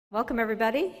Welcome,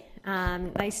 everybody.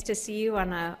 Nice to see you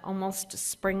on an almost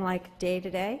spring-like day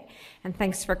today, and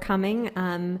thanks for coming.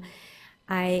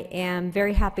 I am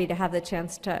very happy to have the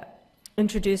chance to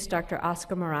introduce Dr.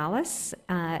 Oscar Morales.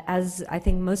 As I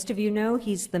think most of you know,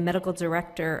 he's the medical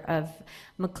director of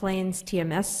McLean's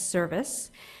TMS service.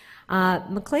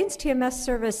 McLean's TMS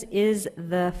service is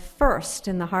the first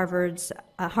in the Harvard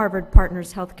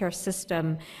Partners healthcare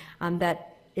system that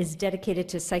is dedicated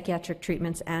to psychiatric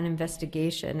treatments and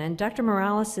investigation. And Dr.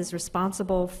 Morales is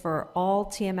responsible for all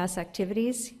TMS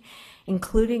activities,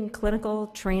 including clinical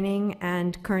training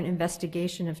and current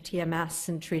investigation of TMS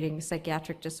in treating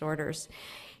psychiatric disorders.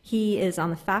 He is on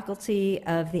the faculty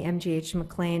of the MGH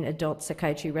McLean Adult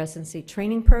Psychiatry Residency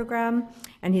Training Program,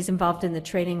 and he's involved in the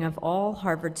training of all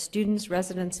Harvard students,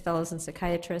 residents, fellows, and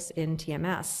psychiatrists in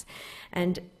TMS.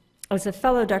 And as a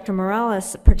fellow, Dr.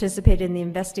 Morales participated in the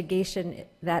investigation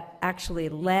that actually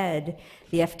led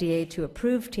the FDA to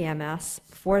approve TMS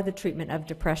for the treatment of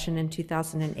depression in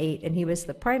 2008, and he was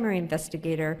the primary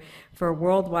investigator for a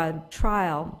worldwide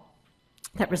trial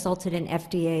that resulted in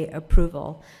FDA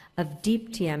approval of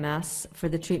deep TMS for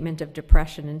the treatment of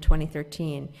depression in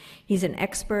 2013. He's an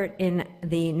expert in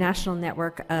the National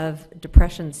Network of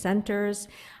Depression Centers,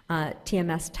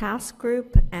 TMS Task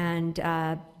Group, and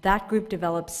that group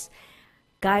develops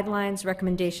guidelines,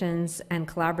 recommendations, and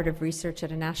collaborative research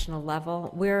at a national level.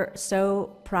 We're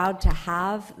so proud to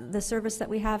have the service that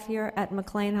we have here at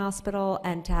McLean Hospital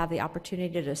and to have the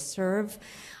opportunity to serve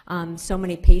so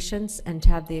many patients and to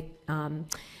have a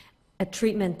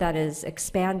treatment that is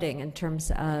expanding in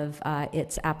terms of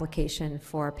its application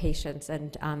for patients.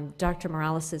 And Dr.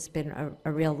 Morales has been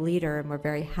a real leader, and we're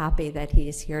very happy that he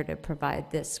is here to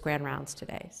provide this grand rounds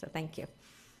today. So thank you.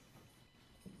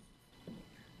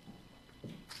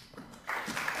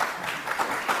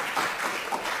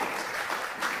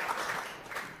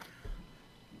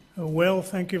 Well,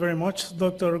 thank you very much,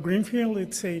 Dr. Greenfield.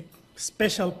 It's a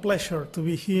special pleasure to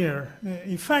be here.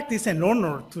 In fact, it's an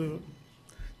honor to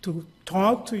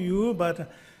talk to you,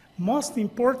 but most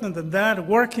important than that,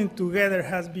 working together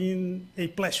has been a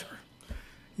pleasure.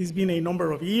 It's been a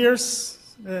number of years.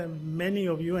 Many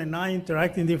of you and I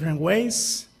interact in different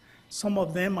ways. Some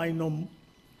of them I know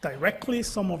directly,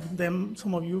 some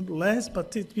of you less,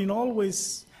 but it's been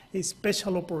always a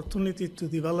special opportunity to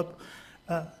develop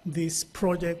this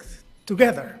project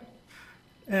together.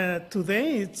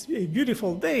 Today, it's a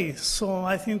beautiful day, so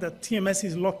I think that TMS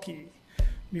is lucky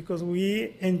because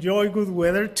we enjoy good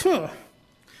weather too.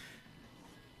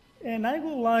 And I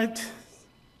would like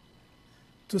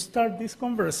to start this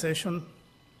conversation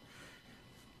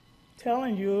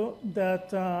telling you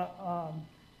that I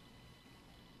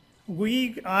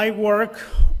work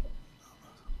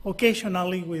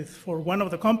occasionally for one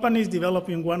of the companies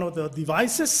developing one of the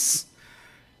devices.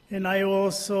 And I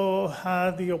also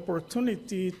had the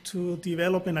opportunity to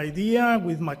develop an idea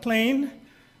with McLean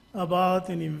about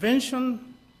an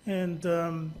invention, and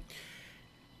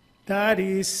that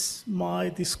is my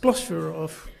disclosure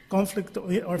of conflict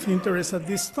of interest at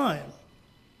this time.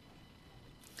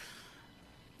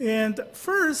 And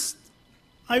first,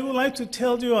 I would like to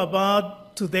tell you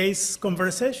about today's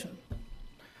conversation.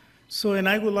 And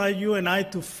I would like you and I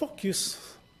to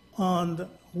focus on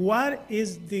what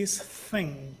is this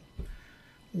thing?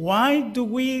 Why do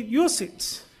we use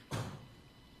it?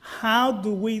 How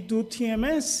do we do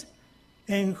TMS?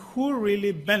 And who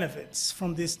really benefits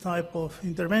from this type of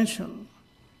intervention?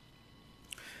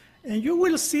 And you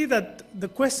will see that the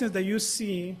questions that you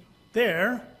see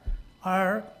there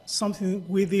are something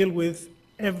we deal with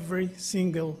every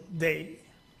single day.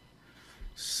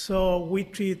 So we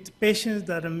treat patients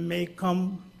that may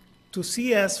come to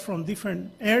see us from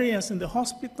different areas in the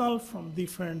hospital, from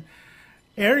different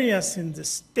areas in the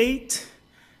state,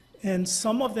 and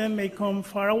some of them may come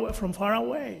from far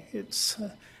away.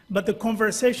 But the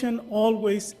conversation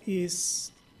always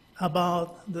is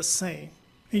about the same.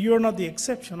 And you're not the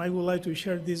exception. I would like to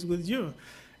share this with you.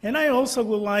 And I also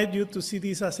would like you to see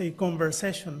this as a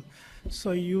conversation.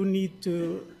 So you need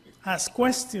to ask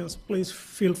questions. Please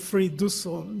feel free to do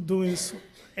so, doing so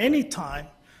anytime.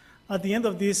 At the end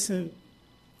of this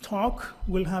talk,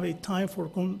 we'll have a time for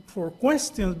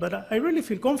questions, but I really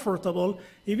feel comfortable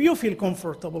if you feel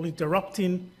comfortable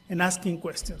interrupting and asking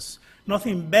questions.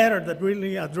 Nothing better than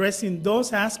really addressing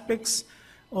those aspects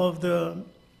of the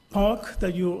talk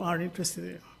that you are interested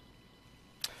in.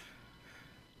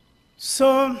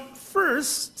 So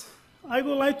first, I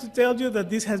would like to tell you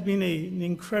that this has been an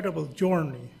incredible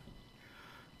journey.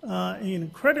 An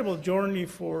incredible journey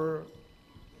for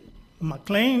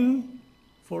McLean,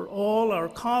 for all our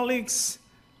colleagues,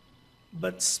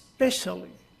 but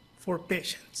especially for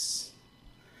patients.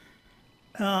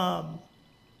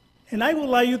 And I would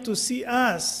like you to see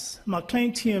us,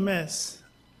 McLean TMS,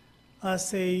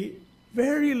 as a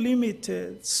very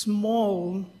limited,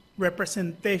 small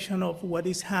representation of what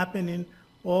is happening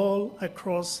all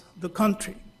across the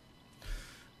country.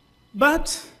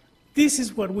 But this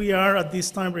is what we are at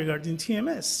this time regarding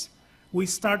TMS. We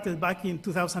started back in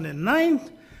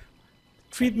 2009,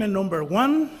 treatment number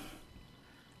 1,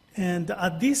 and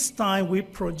at this time we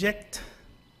project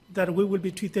that we will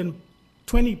be treating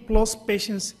 20 plus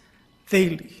patients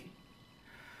daily.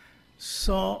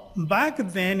 So back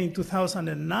then in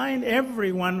 2009,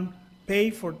 everyone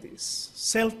paid for this.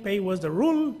 Self-pay was the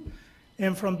rule,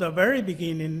 and from the very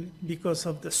beginning, because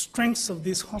of the strengths of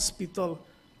this hospital,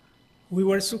 we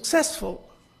were successful.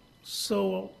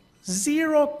 So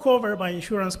zero covered by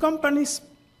insurance companies.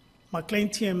 McLean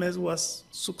TMS was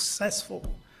successful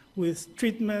with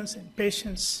treatments and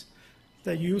patients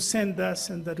that you send us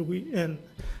and that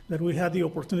we had the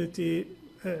opportunity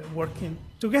working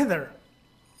together.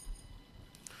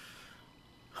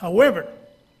 However,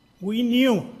 we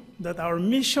knew that our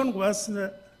mission was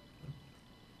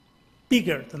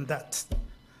bigger than that.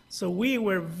 So we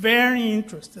were very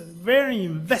interested, very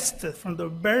invested from the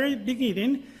very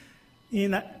beginning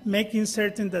in making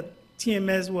certain that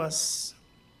TMS was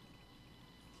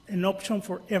an option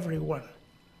for everyone.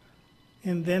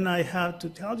 And then I have to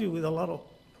tell you with a lot of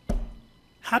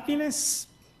happiness,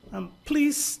 I'm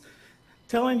pleased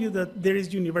telling you that there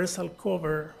is universal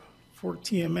cover for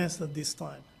TMS at this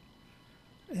time.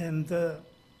 And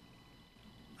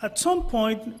at some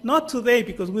point, not today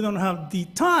because we don't have the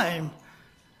time,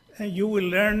 you will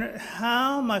learn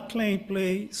how McLean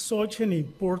played such an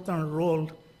important role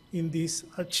in this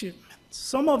achievement.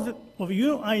 Some of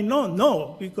you I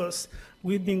know because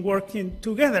we've been working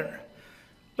together,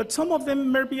 but some of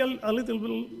them may be a little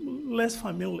bit less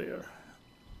familiar.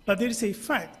 But it is a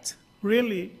fact,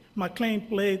 really, McLean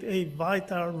played a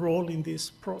vital role in this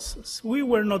process. We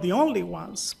were not the only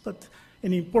ones, but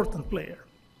an important player.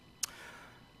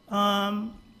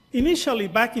 Initially,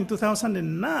 back in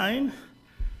 2009,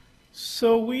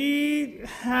 so we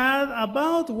had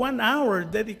about 1 hour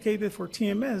dedicated for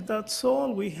TMS. That's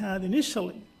all we had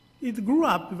initially. It grew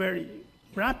up very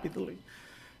rapidly.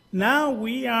 Now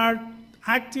we are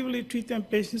actively treating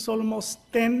patients almost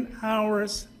 10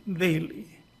 hours daily,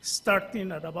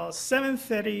 starting at about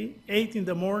 7:30, 8 in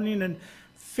the morning, and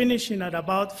finishing at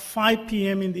about 5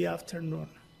 p.m. in the afternoon.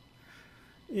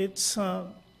 It's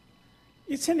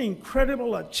an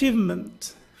incredible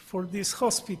achievement for this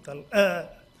hospital.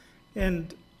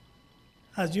 And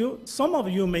as some of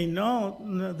you may know,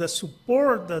 the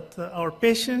support that our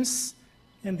patients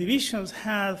and divisions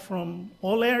had from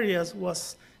all areas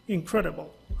was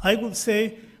incredible. I would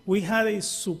say we had a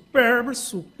superb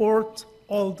support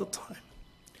all the time.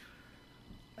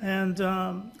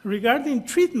 And regarding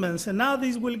treatments, and now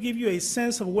this will give you a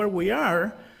sense of where we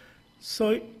are.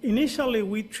 So initially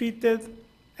we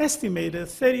estimated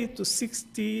 30 to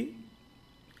 60,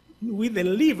 we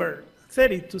delivered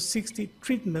 30 to 60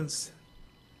 treatments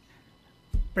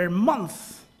per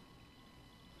month.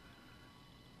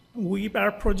 We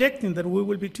are projecting that we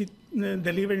will be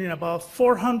delivering about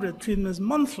 400 treatments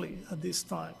monthly at this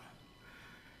time.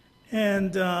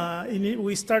 And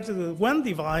we started with one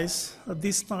device. At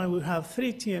this time, we have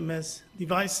 3 TMS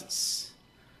devices.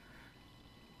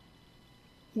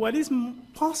 What is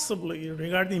possibly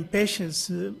regarding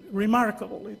patients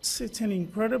remarkable? It's an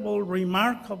incredible,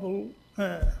 remarkable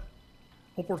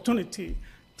opportunity,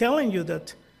 telling you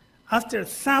that after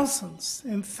thousands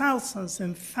and thousands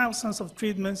and thousands of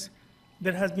treatments,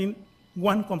 there has been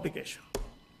one complication.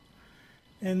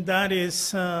 And that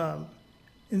is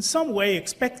in some way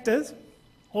expected.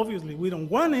 Obviously, we don't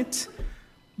want it,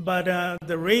 but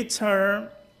the rates are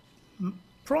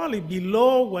probably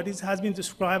below what has been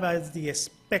described as the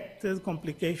expected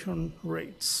complication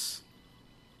rates.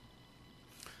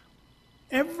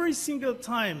 Every single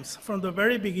time from the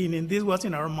very beginning, this was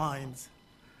in our minds.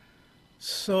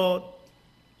 So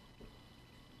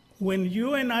when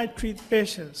you and I treat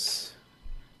patients,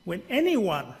 when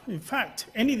anyone, in fact,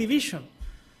 any division,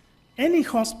 any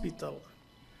hospital,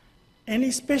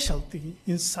 any specialty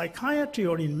in psychiatry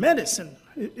or in medicine,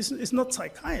 it's not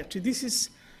psychiatry,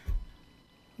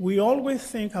 we always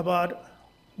think about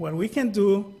what we can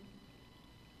do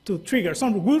to trigger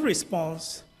some good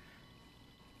response.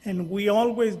 And we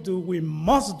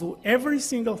must do every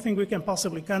single thing we can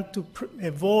possibly to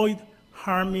avoid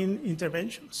harming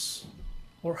interventions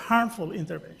or harmful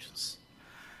interventions.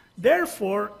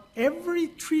 Therefore, every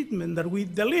treatment that we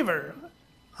deliver,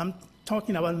 I'm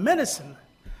talking about medicine,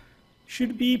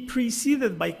 should be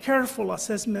preceded by careful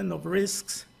assessment of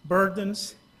risks,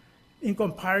 burdens, in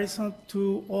comparison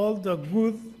to all the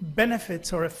good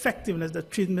benefits or effectiveness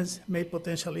that treatments may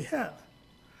potentially have.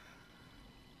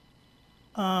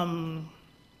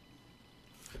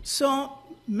 So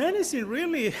medicine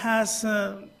really has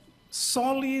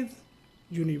solid,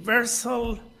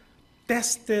 universal,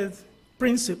 tested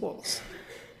principles.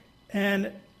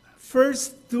 And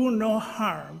first, do no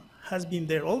harm has been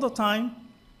there all the time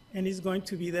and is going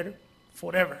to be there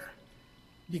forever,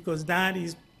 because that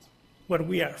is what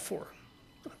we are for.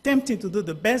 Attempting to do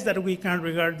the best that we can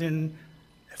regarding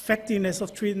effectiveness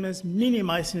of treatments,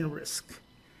 minimizing risk.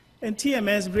 And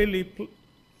TMS really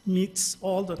meets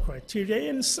all the criteria,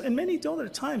 and many other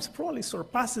times probably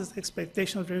surpasses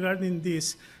expectations regarding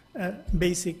these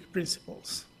basic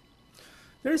principles.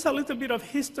 There is a little bit of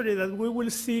history that we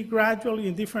will see gradually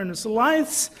in different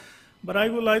slides, but I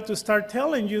would like to start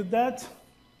telling you that,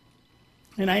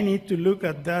 and I need to look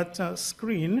at that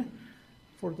screen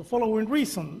for the following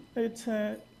reason. It's,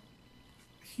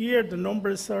 here the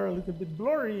numbers are a little bit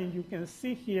blurry, and you can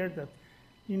see here that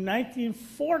in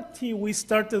 1940 we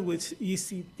started with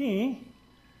ECT,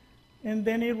 and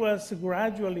then it was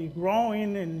gradually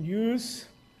growing in use.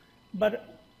 But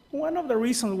one of the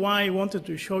reasons why I wanted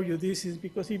to show you this is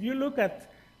because if you look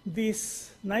at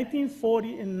this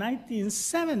 1940 and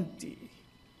 1970,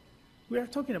 we are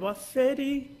talking about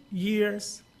 30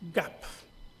 years gap.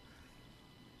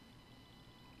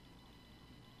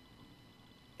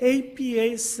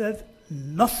 APA said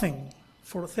nothing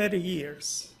for 30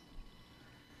 years.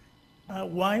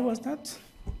 Why was that?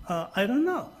 I don't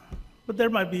know, but there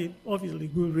might be obviously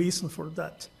good reason for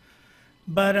that.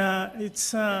 But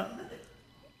it's,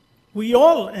 we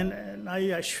all, and I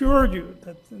assure you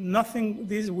that nothing,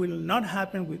 this will not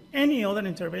happen with any other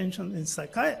intervention in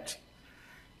psychiatry,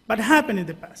 but happened in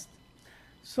the past.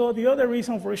 So the other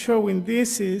reason for showing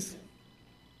this is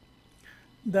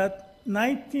that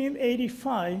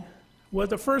 1985 was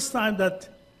the first time that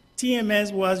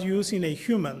TMS was used in a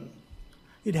human.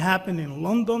 It happened in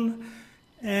London,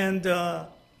 and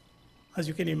as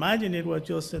you can imagine, it was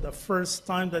just the first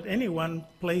time that anyone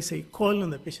placed a coil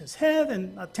on the patient's head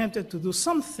and attempted to do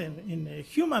something in a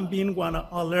human being when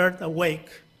alert, awake.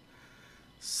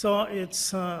 So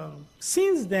it's,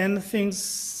 since then, things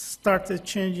started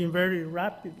changing very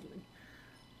rapidly.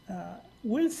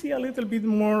 We'll see a little bit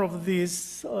more of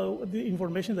this, the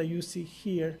information that you see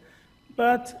here.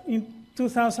 But in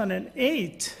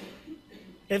 2008,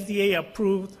 FDA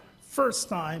approved first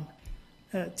time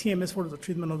TMS for the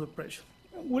treatment of depression.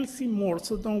 We'll see more,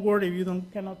 so don't worry if you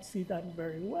cannot see that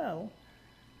very well.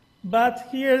 But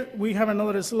here we have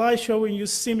another slide showing you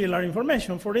similar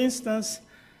information. For instance,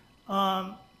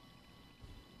 in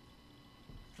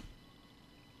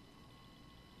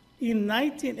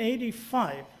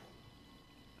 1985,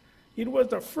 it was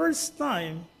the first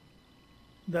time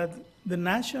that the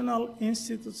National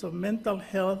Institutes of Mental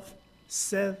Health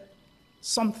said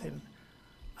something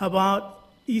about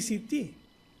ECT.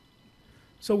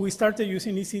 So we started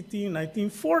using ECT in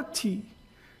 1940,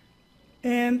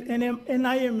 and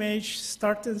NIMH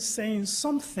started saying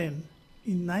something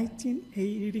in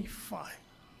 1985.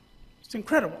 It's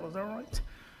incredible, is that right?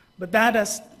 But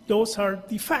those are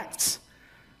the facts.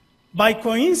 By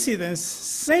coincidence,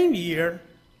 same year,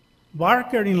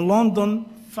 Barker in London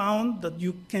found that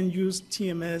you can use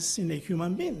TMS in a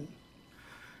human being.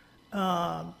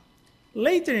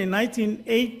 Later in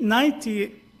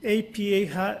 1990,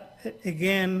 APA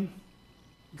again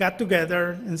got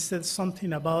together and said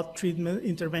something about treatment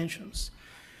interventions.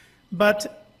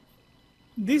 But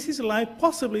this is like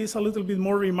possibly is a little bit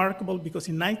more remarkable because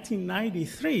in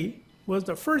 1993 was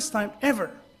the first time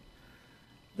ever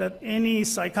that any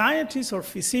psychiatrist or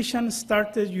physician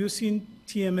started using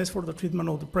TMS for the treatment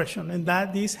of depression, and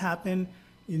that this happened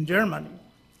in Germany.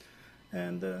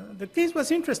 And the case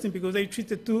was interesting because they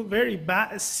treated two very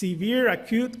bad, severe,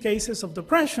 acute cases of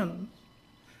depression.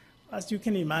 As you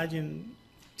can imagine,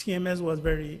 TMS was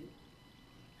very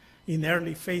in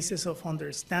early phases of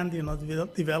understanding of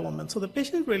development, so the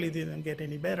patient really didn't get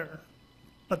any better.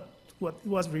 But what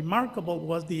was remarkable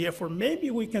was the effort.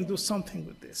 Maybe we can do something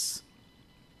with this.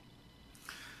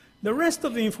 The rest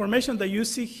of the information that you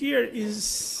see here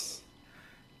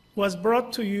was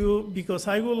brought to you because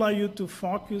I would like you to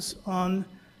focus on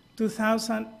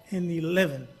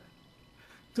 2011.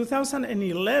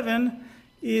 2011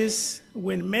 is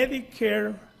when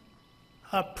Medicare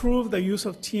approved the use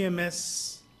of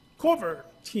TMS, covered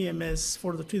TMS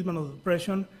for the treatment of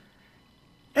depression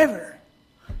ever.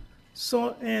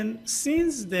 So, and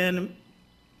since then,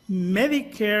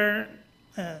 Medicare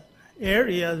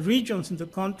regions in the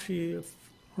country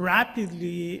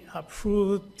rapidly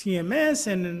approved TMS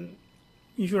and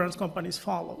insurance companies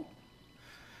follow.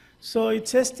 So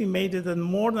it's estimated that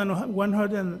more than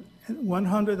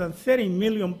 130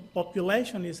 million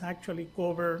population is actually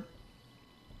covered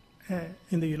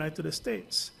in the United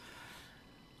States.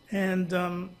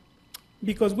 And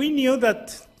because we knew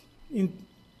that in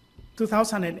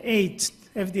 2008,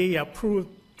 FDA approved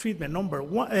treatment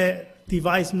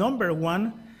device number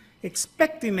one,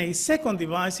 expecting a second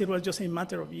device, it was just a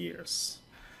matter of years.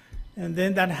 And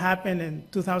then that happened in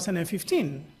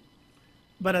 2015.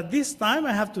 But at this time,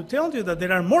 I have to tell you that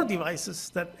there are more devices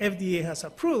that FDA has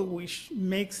approved, which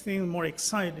makes things more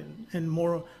exciting and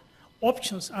more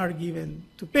options are given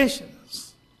to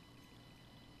patients.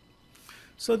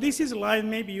 So this is slide,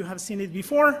 maybe you have seen it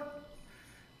before.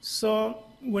 So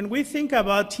when we think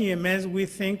about TMS, we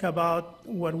think about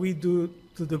what we do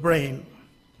to the brain.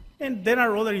 And there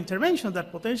are other interventions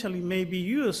that potentially may be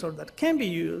used or that can be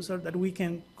used or that we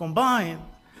can combine.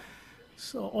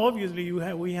 So obviously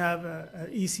we have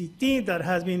ECT that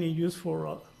has been in use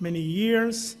for many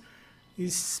years.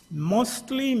 It's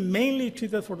mainly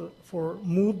treated for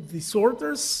mood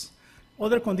disorders.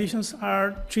 Other conditions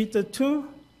are treated too,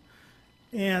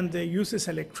 and it uses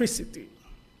electricity.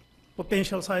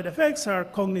 Potential side effects are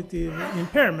cognitive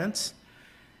impairments.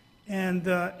 And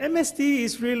MST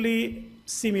is really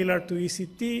similar to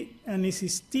ECT, and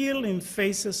is still in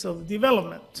phases of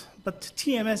development. But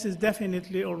TMS is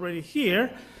definitely already here.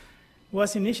 It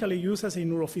was initially used as a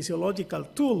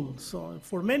neurophysiological tool. So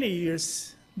for many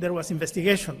years, there was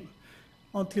investigation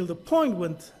until the point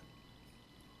when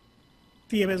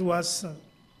TMS was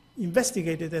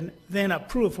investigated and then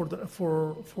approved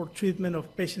for treatment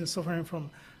of patients suffering from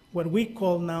what we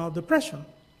call now depression.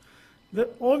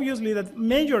 Obviously, the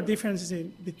major difference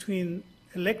between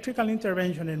electrical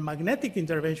intervention and magnetic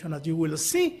intervention, as you will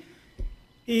see,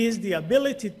 is the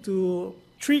ability to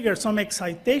trigger some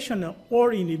excitation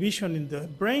or inhibition in the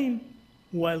brain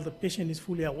while the patient is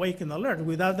fully awake and alert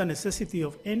without the necessity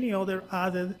of any other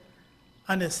added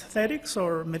anesthetics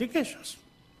or medications.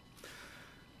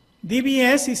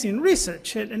 DBS is in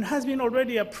research and has been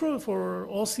already approved for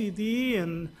OCD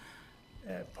and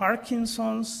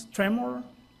Parkinson's, tremor.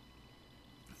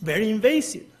 Very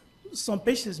invasive. Some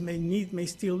patients may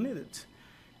still need it.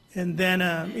 And then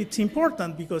it's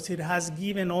important because it has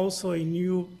given also a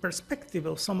new perspective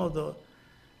of some of the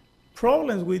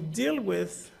problems we deal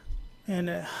with and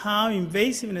how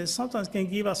invasiveness sometimes can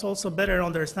give us also better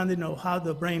understanding of how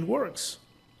the brain works.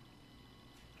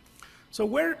 So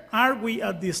where are we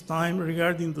at this time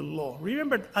regarding the law?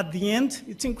 Remember, at the end,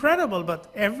 it's incredible, but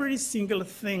every single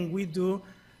thing we do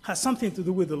has something to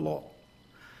do with the law.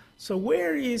 So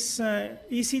where is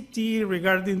ECT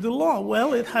regarding the law?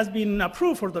 Well, it has been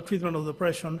approved for the treatment of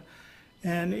depression,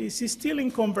 and it's still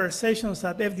in conversations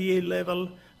at FDA level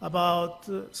about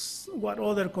what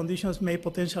other conditions may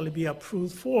potentially be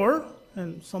approved for,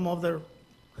 and some other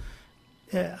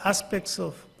aspects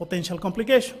of potential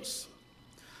complications.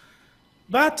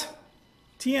 But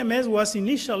TMS was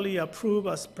initially approved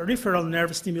as peripheral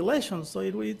nerve stimulation, so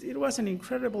it was an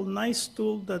incredible, nice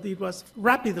tool that it was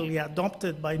rapidly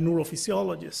adopted by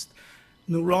neurophysiologists,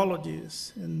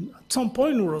 neurologists, and at some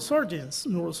point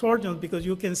neurosurgeons, because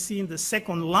you can see in the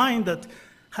second line that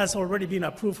has already been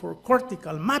approved for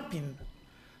cortical mapping.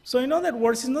 So in other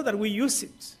words, it's not that we use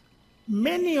it.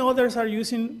 Many others are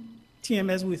using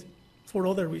TMS for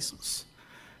other reasons.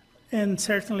 And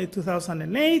certainly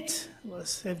 2008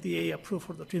 was FDA approved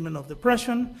for the treatment of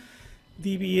depression.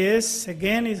 DBS,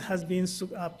 again, it has been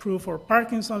approved for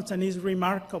Parkinson's and is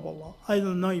remarkable. I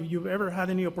don't know if you've ever had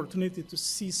any opportunity to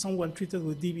see someone treated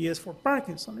with DBS for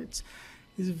Parkinson's.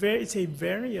 It's a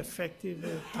very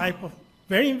effective type of,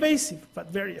 very invasive, but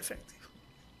very effective.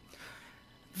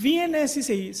 VNS is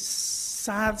a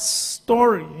sad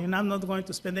story, and I'm not going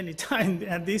to spend any time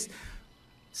at this.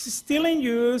 It's still in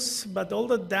use, but all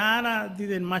the data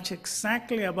didn't match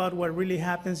exactly about what really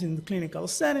happens in the clinical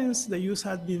settings. The use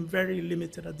has been very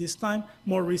limited at this time.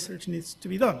 More research needs to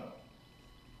be done.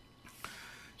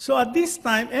 So at this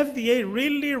time, FDA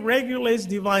really regulates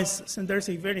devices, and there's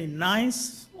a very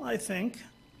nice, I think,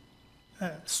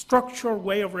 structured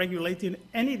way of regulating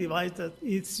any device that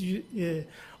is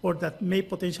or that may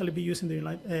potentially be used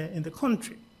in the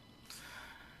country.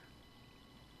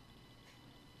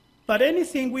 But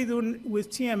anything we do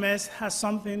with TMS has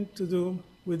something to do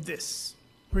with this.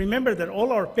 Remember that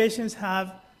all our patients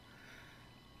have,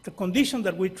 the condition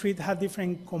that we treat have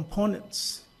different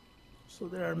components. So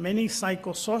there are many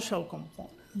psychosocial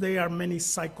components. There are many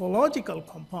psychological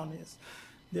components.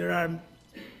 There are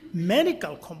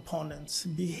medical components,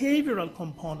 behavioral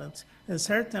components, and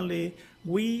certainly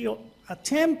we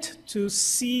attempt to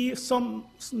see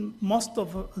most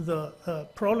of the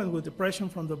problem with depression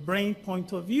from the brain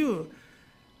point of view,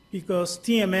 because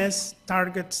TMS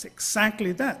targets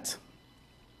exactly that.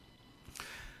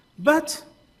 But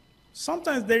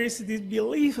sometimes there is this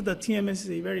belief that TMS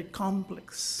is a very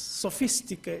complex,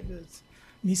 sophisticated,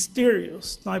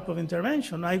 mysterious type of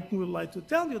intervention. I would like to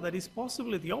tell you that it's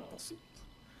possibly the opposite.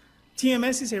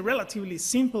 TMS is a relatively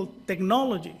simple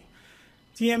technology.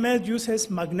 TMS uses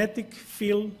magnetic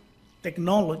field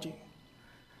technology.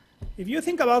 If you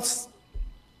think about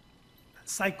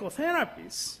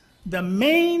psychotherapies, the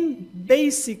main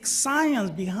basic science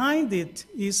behind it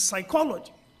is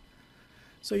psychology.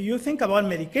 So you think about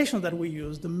medication that we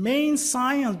use, the main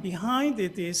science behind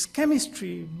it is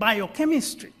chemistry,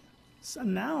 biochemistry. So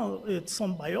now it's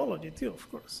some biology too, of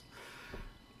course.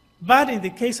 But in the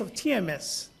case of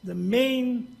TMS, the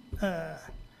main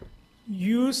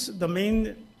the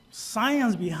main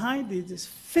science behind it is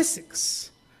physics.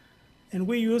 And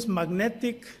we use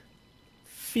magnetic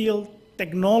field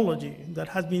technology that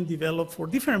has been developed for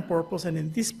different purposes, and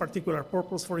in this particular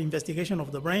purpose for investigation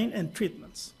of the brain and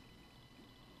treatments.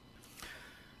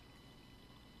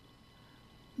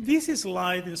 This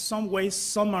slide in some ways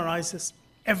summarizes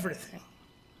everything.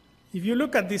 If you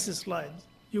look at this slide,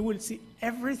 you will see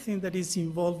everything that is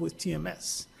involved with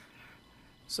TMS.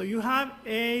 So you have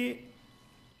a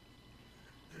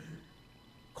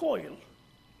coil.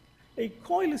 A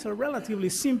coil is a relatively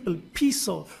simple piece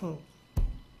of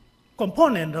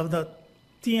component of the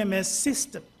TMS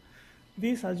system.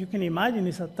 This, as you can imagine,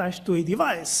 is attached to a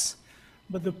device.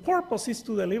 But the purpose is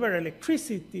to deliver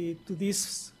electricity to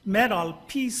this metal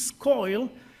piece coil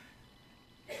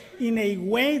in a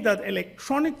way that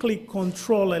electronically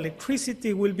controlled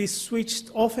electricity will be switched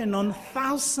off and on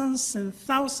thousands and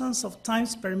thousands of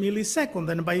times per millisecond.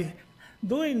 And by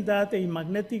doing that, a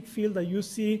magnetic field that you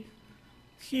see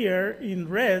here in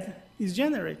red is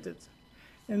generated.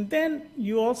 And then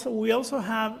we also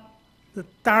have the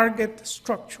target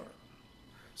structure.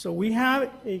 So we have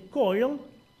a coil,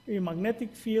 a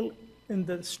magnetic field, and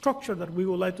the structure that we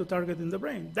would like to target in the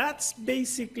brain. That's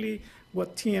basically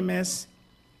what TMS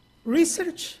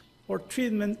research or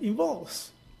treatment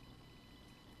involves.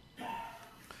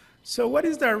 So what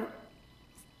is the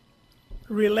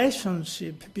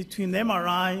relationship between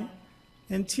MRI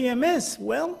and TMS?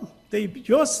 Well,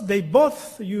 they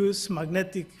both use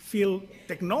magnetic field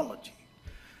technology.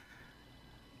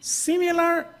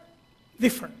 Similar,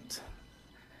 different.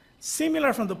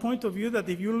 Similar from the point of view that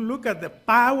if you look at the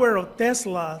power of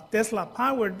Tesla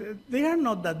power, they are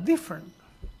not that different.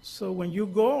 So when you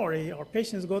go, or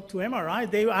patients go to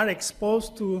MRI, they are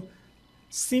exposed to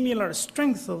similar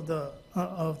strength of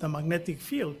the magnetic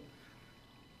field.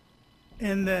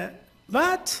 And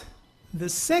but the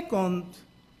second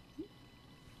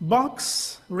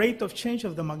box, rate of change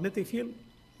of the magnetic field,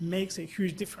 makes a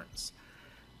huge difference.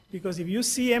 Because if you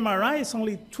see MRI, it's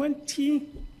only 20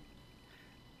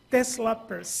 Tesla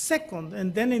per second,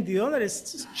 and then in the other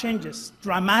it changes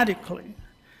dramatically.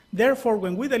 Therefore,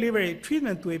 when we deliver a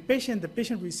treatment to a patient, the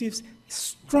patient receives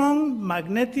strong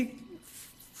magnetic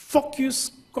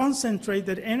focus,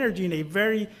 concentrated energy in a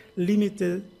very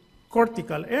limited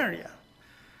cortical area.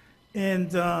 And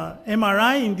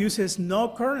MRI induces no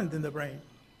current in the brain.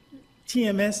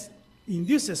 TMS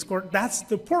induces current. That's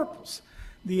the purpose.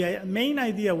 The main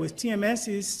idea with TMS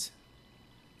is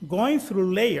going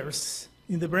through layers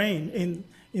in the brain,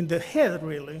 in the head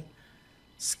really,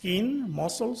 skin,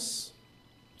 muscles,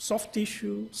 soft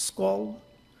tissue, skull,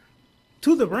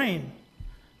 to the brain.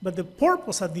 But the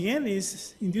purpose at the end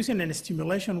is inducing a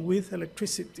stimulation with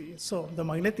electricity. So the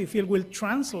magnetic field will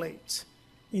translate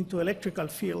into electrical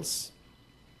fields.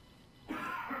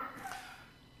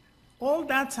 All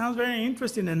that sounds very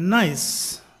interesting and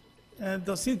nice.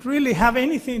 Does it really have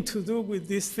anything to do with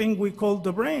this thing we call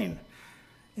the brain?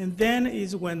 And then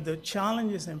is when the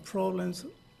challenges and problems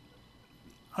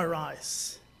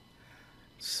arise.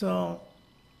 So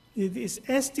it is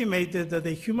estimated that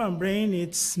the human brain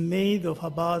is made of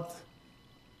about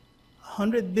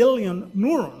 100 billion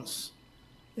neurons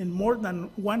and more than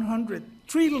 100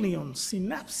 trillion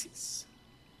synapses.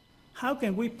 How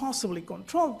can we possibly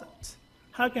control that?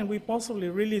 How can we possibly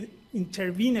really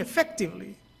intervene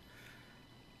effectively?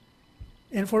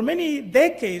 And for many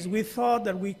decades, we thought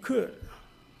that we could.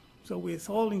 So with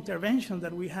all intervention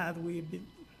that we had,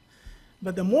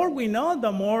 but the more we know,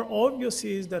 the more obvious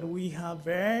is that we have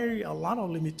a lot of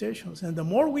limitations. And the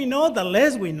more we know, the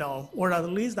less we know, or at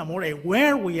least the more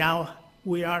aware we are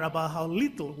about how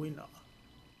little we know.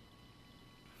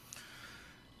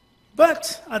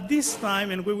 But at this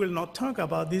time, and we will not talk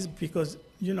about this because,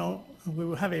 we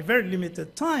will have a very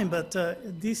limited time, but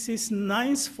this is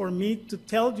nice for me to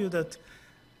tell you that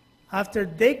after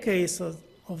decades of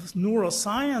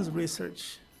neuroscience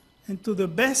research, and to the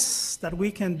best that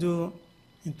we can do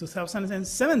in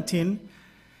 2017,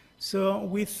 so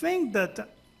we think that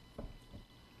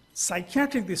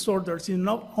psychiatric disorders,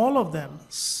 not all of them,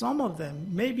 some of them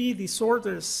may be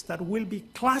disorders that will be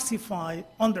classified,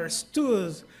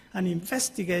 understood, and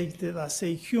investigated as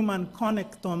a human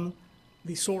connectome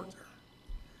disorder.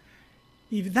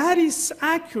 If that is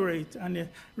accurate, and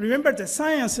remember the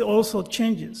science also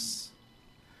changes.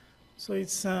 So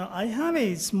I have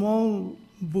a small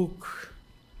book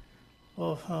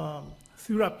of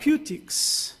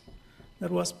therapeutics that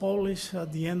was published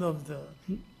at the end of the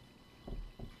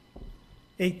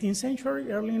 18th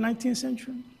century, early 19th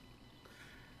century.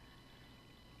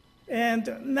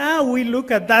 And now we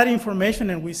look at that information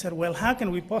and we said, well, how can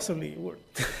we possibly work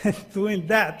doing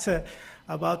that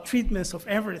about treatments of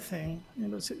everything?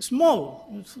 It's small.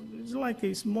 It's like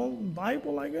a small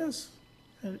Bible, I guess.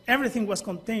 And everything was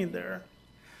contained there.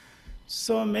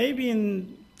 So maybe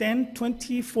in 10,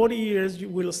 20, 40 years, you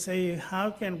will say,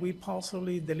 how can we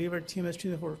possibly deliver TMS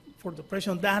treatment for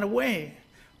depression that way?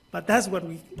 But that's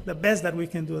the best that we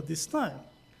can do at this time.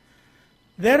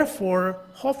 Therefore,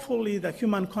 hopefully the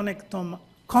human connectome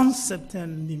concept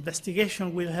and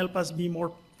investigation will help us be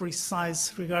more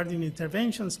precise regarding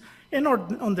interventions and our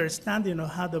understanding of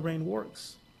how the brain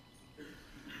works.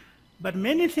 But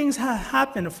many things have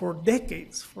happened for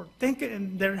decades.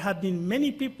 And there have been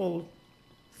many people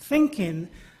thinking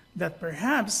that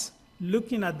perhaps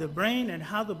looking at the brain and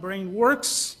how the brain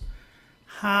works,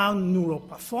 how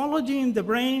neuropathology in the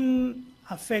brain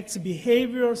affects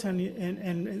behaviors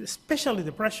and especially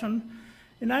depression.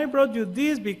 And I brought you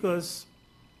this because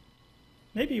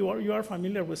maybe you are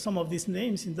familiar with some of these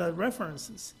names in the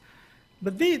references.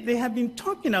 But they have been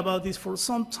talking about this for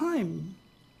some time,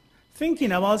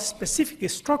 thinking about specific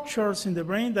structures in the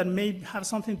brain that may have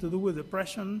something to do with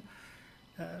depression.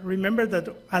 Remember that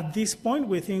at this point,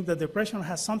 we think that depression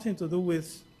has something to do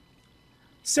with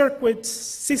circuit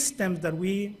systems that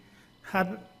we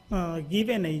have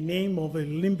given a name of a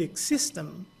limbic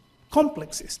system,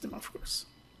 complex system, of course.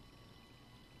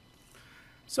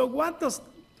 So what does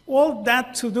all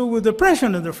that to do with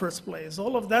depression in the first place?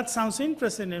 All of that sounds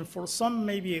interesting and for some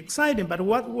may be exciting, but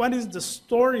what is the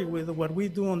story with what we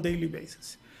do on a daily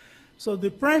basis? So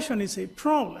depression is a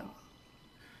problem.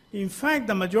 In fact,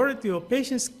 the majority of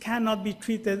patients cannot be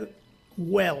treated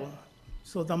well.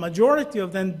 So the majority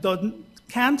of them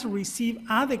can't receive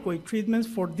adequate treatments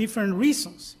for different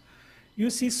reasons. You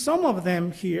see some of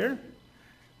them here.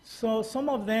 So some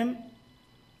of the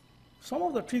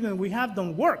treatment we have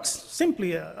don't work,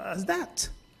 simply as that.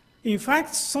 In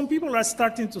fact, some people are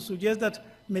starting to suggest that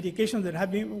medications that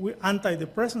have been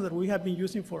antidepressants that we have been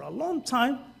using for a long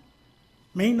time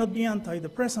may not be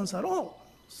antidepressants at all.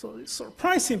 So it's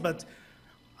surprising, but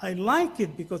I like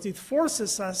it because it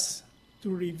forces us to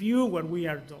review what we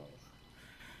are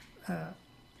doing.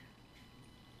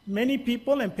 Many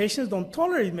people and patients don't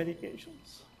tolerate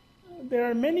medications. There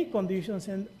are many conditions,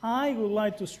 and I would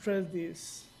like to stress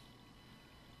this,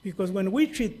 because when we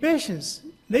treat patients,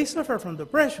 they suffer from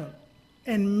depression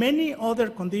and many other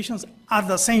conditions at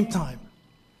the same time.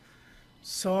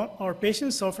 So our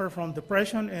patients suffer from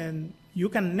depression, and you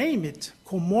can name it,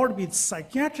 comorbid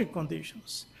psychiatric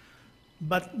conditions.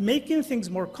 But making things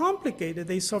more complicated,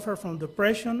 they suffer from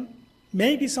depression,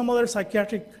 maybe some other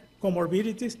psychiatric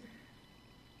comorbidities,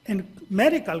 and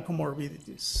medical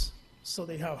comorbidities. So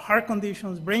they have heart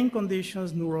conditions, brain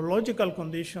conditions, neurological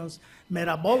conditions,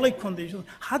 metabolic conditions.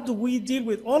 How do we deal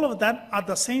with all of that at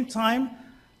the same time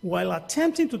while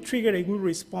attempting to trigger a good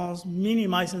response,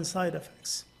 minimizing side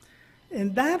effects?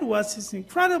 And that was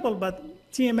incredible,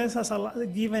 but TMS has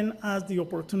given us the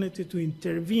opportunity to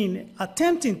intervene,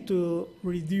 attempting to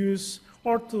reduce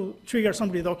or to trigger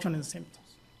some reduction in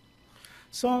symptoms.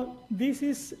 So this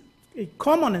is a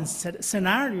common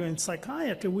scenario in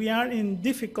psychiatry. We are in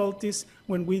difficulties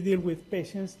when we deal with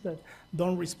patients that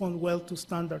don't respond well to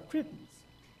standard treatments.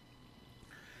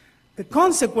 The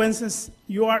consequences,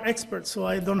 you are experts, so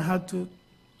I don't have to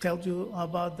tell you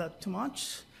about that too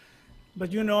much.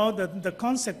 But you know that the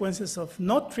consequences of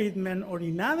no treatment or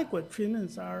inadequate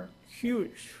treatments are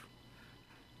huge.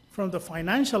 From the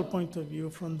financial point of view,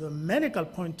 from the medical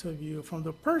point of view, from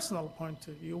the personal point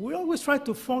of view. We always try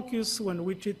to focus when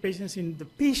we treat patients in the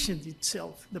patient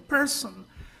itself, the person.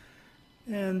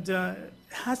 And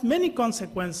has many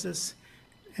consequences.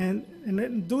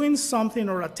 And doing something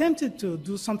or attempting to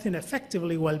do something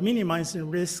effectively while minimizing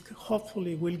risk,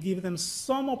 hopefully will give them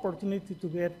some opportunity to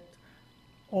get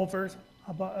over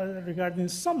regarding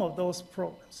some of those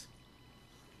problems.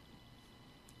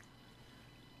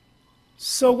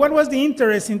 So what was the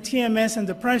interest in TMS and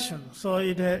depression? So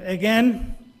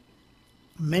again,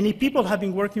 many people have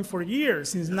been working for years,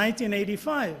 since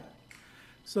 1985.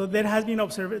 So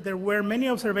there were many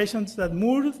observations that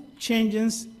mood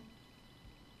changes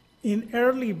in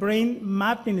early brain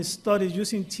mapping studies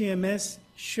using TMS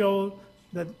show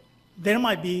that there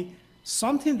might be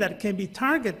something that can be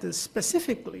targeted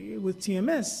specifically with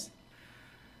TMS.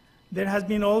 There has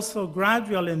been also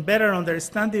gradual and better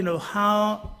understanding of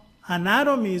how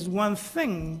anatomy is one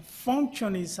thing,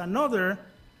 function is another,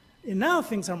 and now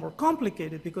things are more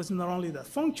complicated because not only the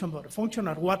function, but the function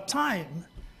at what time.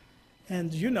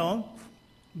 And you know,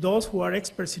 those who are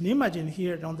experts in imaging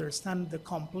here understand the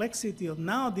complexity of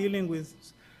now dealing with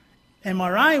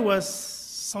MRI was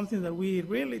something that we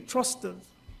really trusted.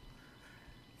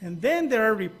 And then there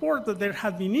are reports that there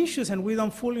have been issues and we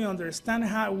don't fully understand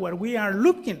what we are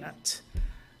looking at.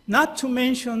 Not to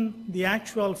mention the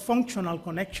actual functional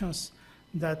connections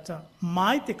that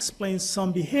might explain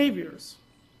some behaviors.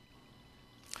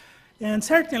 And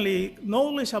certainly,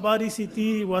 knowledge about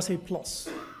ECT was a plus.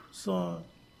 So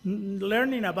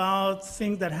learning about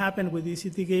things that happened with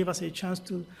ECT gave us a chance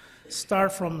to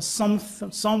start from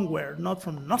somewhere, not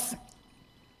from nothing.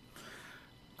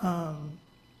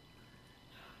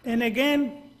 And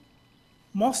again,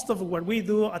 most of what we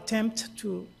do attempt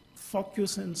to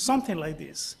focus on something like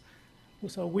this.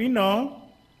 So we know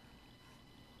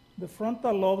the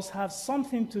frontal lobes have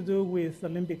something to do with the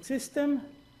limbic system.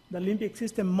 The limbic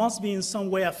system must be in some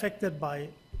way affected by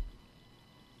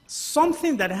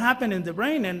something that happened in the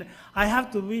brain, and I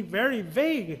have to be very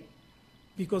vague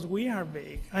because we are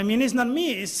vague. I mean, it's not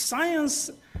me, it's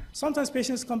science. Sometimes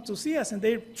patients come to see us and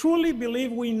they truly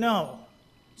believe we know.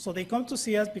 So they come to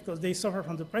see us because they suffer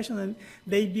from depression and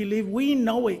they believe we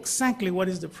know exactly what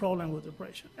is the problem with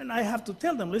depression. And I have to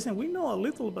tell them, listen, we know a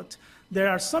little, but there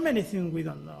are so many things we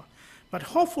don't know. But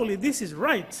hopefully this is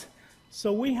right.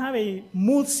 So we have a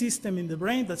mood system in the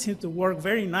brain that seems to work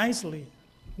very nicely,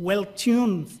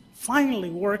 well-tuned,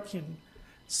 finally working.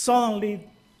 Suddenly,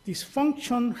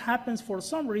 dysfunction happens for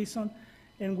some reason,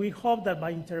 and we hope that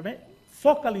by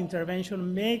focal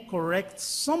intervention may correct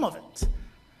some of it.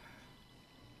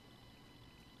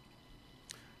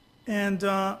 And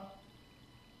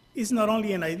it's not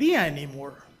only an idea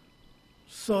anymore.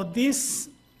 So this,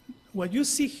 what you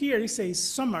see here is a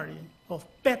summary of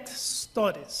PET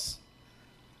studies.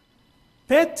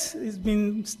 PET has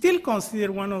been still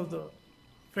considered one of the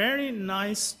very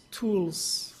nice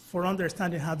tools for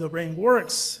understanding how the brain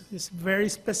works. It's very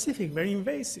specific, very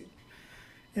invasive.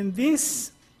 And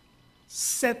this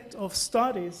set of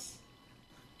studies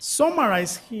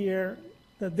summarize here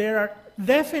that there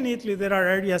are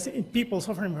areas in people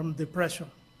suffering from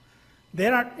depression.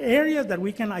 There are areas that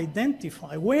we can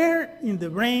identify where in the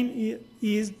brain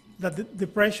is that the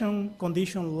depression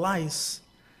condition lies.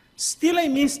 Still a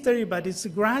mystery, but it's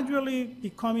gradually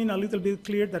becoming a little bit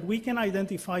clear that we can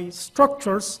identify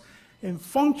structures and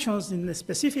functions in the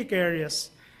specific areas.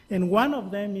 And one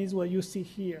of them is what you see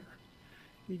here.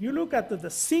 If you look at the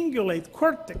cingulate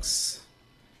cortex,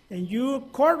 and you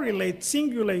correlate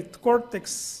cingulate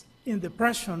cortex in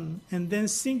depression and then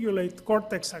cingulate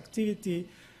cortex activity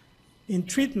in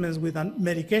treatments with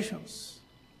medications,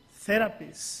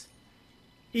 therapies,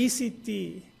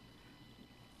 ECT,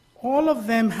 all of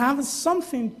them have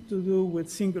something to do with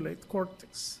cingulate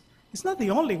cortex. It's not the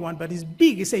only one, but it's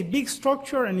big. It's a big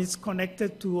structure, and it's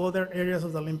connected to other areas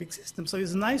of the limbic system. So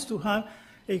it's nice to have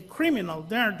a criminal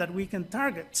there that we can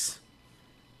target.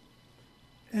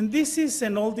 And this is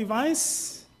an old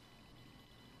device,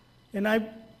 and I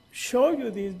show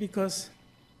you this because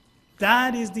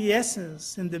that is the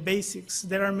essence and the basics.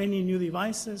 There are many new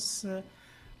devices.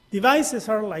 Devices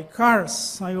are like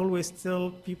cars. I always tell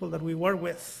people that we work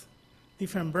with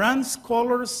different brands,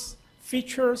 colors,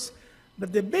 features,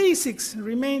 but the basics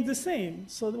remain the same.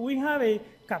 So we have a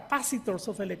capacitors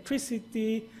of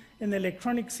electricity, an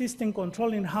electronic system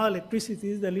controlling how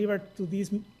electricity is delivered to this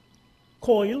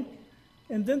coil,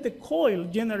 and then the coil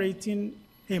generating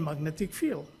a magnetic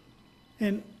field.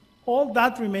 And all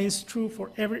that remains true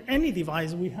for any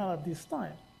device we have at this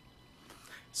time.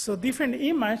 So different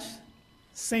image,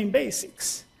 same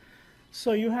basics.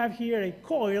 So you have here a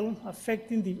coil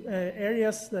affecting the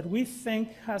areas that we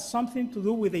think has something to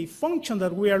do with a function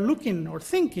that we are looking or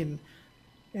thinking.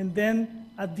 And then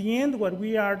at the end, what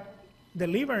we are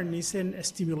delivering is a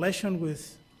stimulation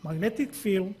with magnetic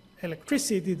field,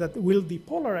 electricity that will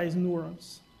depolarize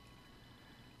neurons.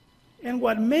 And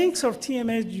what makes our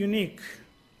TMS unique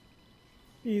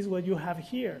is what you have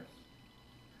here.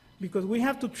 Because we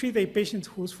have to treat a patient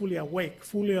who's fully awake,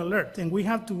 fully alert, and we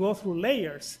have to go through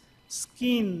layers,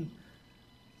 skin,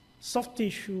 soft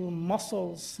tissue,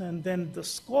 muscles, and then the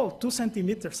skull, 2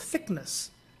 centimeters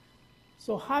thickness.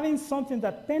 So having something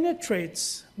that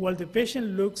penetrates while the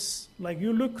patient looks like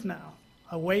you look now,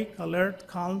 awake, alert,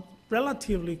 calm,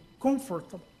 relatively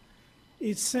comfortable,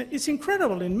 it's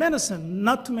incredible in medicine,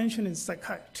 not to mention in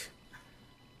psychiatry.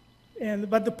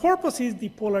 But the purpose is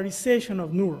depolarization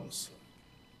of neurons.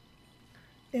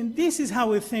 And this is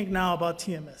how we think now about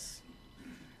TMS.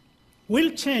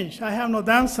 Will change, I have no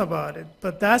doubts about it,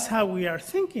 but that's how we are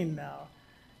thinking now.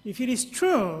 If it is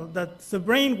true that the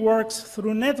brain works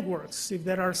through networks, if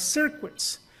there are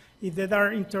circuits, if there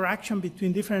are interaction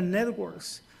between different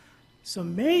networks, so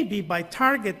maybe by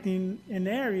targeting an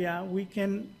area, we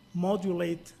can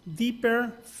modulate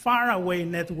deeper, far-away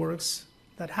networks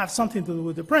that have something to do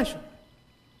with depression.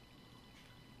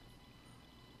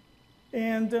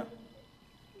 And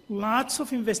lots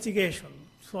of investigation.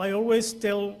 So I always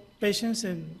tell patients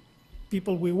and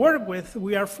people we work with,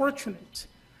 we are fortunate.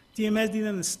 TMS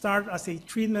didn't start as a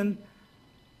treating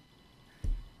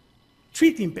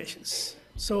patients.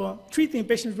 So treating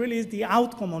patients really is the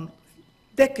outcome on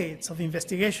decades of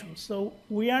investigation. So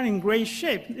we are in great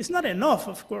shape. It's not enough,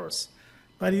 of course,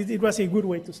 but it was a good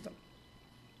way to start.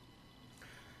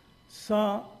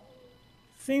 So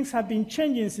things have been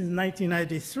changing since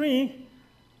 1993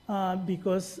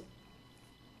 because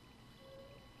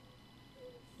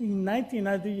in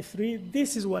 1993,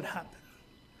 this is what happened.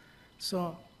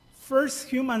 So first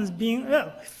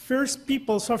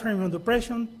people suffering from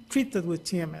depression treated with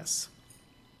TMS.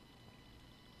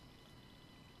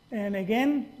 And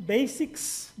again,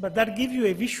 basics, but that gives you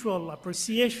a visual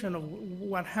appreciation of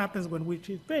what happens when we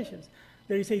treat patients.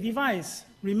 There is a device.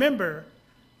 Remember,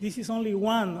 this is only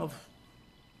one of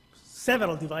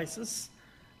several devices,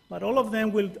 but all of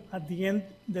them will, at the end,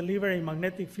 deliver a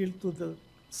magnetic field to the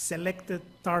selected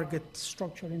target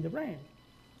structure in the brain.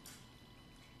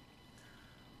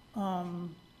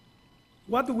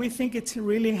 What do we think it's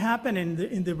really happening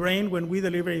in the brain when we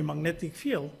deliver a magnetic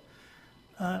field?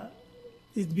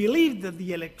 It's believed that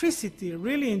the electricity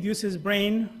really induces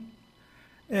brain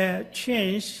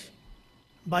change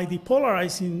by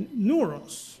depolarizing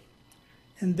neurons.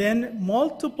 And then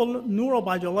multiple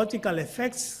neurobiological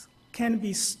effects can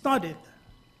be studied.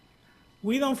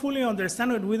 We don't fully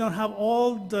understand it. We don't have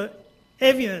all the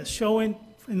evidence showing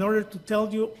in order to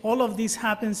tell you all of this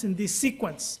happens in this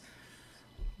sequence.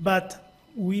 But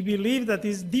we believe that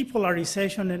this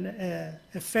depolarization and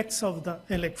effects of the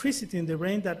electricity in the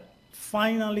brain that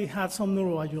finally have some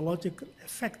neurobiological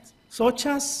effect, such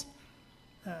as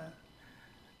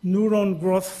neuron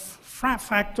growth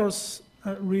factors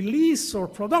release or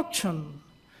production,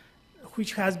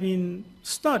 which has been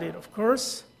studied, of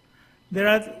course. There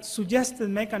are suggested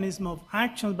mechanisms of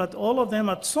action, but all of them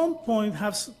at some point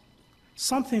have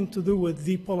something to do with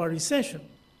depolarization.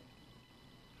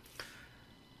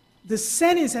 The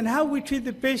settings and how we treat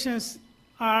the patients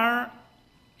are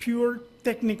pure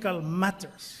technical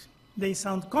matters. They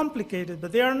sound complicated,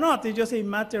 but they are not. It's just a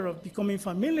matter of becoming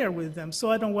familiar with them.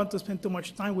 So I don't want to spend too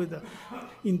much time with the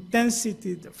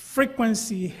intensity, the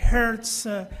frequency, hertz,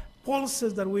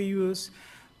 pulses that we use.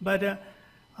 But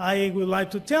I would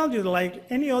like to tell you, like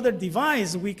any other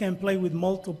device, we can play with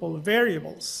multiple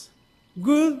variables,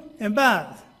 good and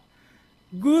bad.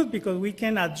 Good because we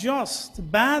can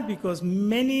adjust, bad because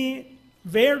many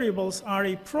variables are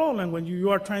a problem when you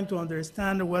are trying to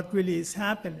understand what really is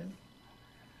happening.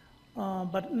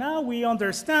 But now we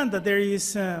understand that there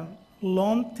is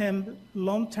long-term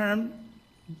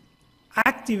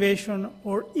activation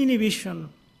or inhibition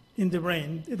in the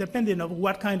brain, depending on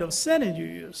what kind of setting you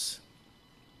use.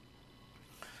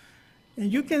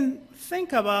 And you can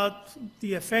think about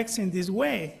the effects in this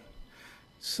way.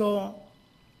 So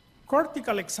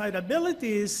cortical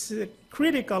excitability is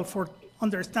critical for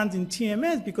understanding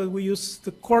TMS because we use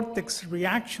the cortex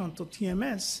reaction to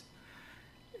TMS.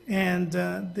 And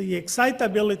the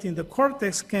excitability in the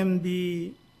cortex can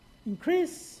be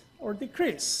increased or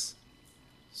decreased.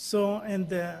 So, and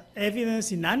the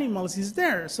evidence in animals is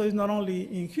there. So it's not only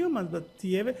in humans, but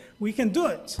we can do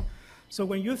it. So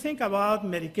when you think about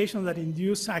medications that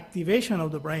induce activation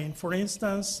of the brain, for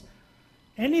instance,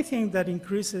 anything that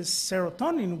increases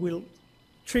serotonin will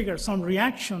trigger some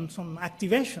reaction, some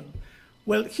activation.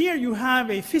 Well, here you have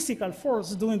a physical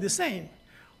force doing the same.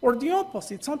 Or the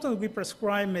opposite. Sometimes we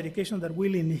prescribe medication that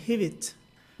will inhibit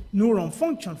neuron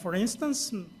function. For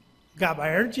instance,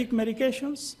 GABAergic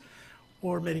medications.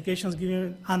 or medications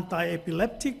given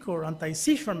anti-epileptic or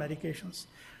anti-seizure medications.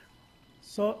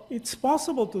 So it's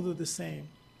possible to do the same.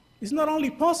 It's not only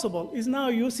possible, it's now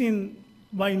using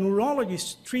by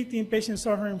neurologists treating patients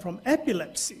suffering from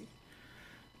epilepsy.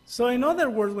 So in other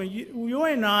words, when you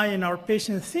and I and our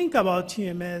patients think about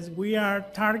TMS, we are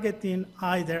targeting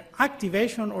either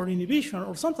activation or inhibition,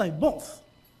 or sometimes both.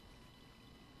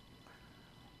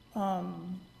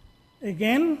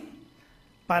 Again,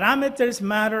 parameters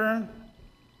matter,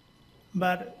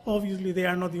 but obviously they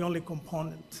are not the only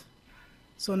component.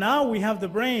 So now we have the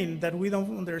brain that we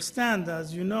don't understand,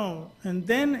 as you know. And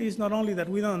then it's not only that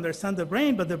we don't understand the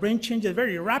brain, but the brain changes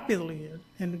very rapidly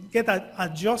and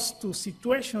adjusts to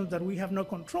situations that we have no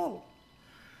control.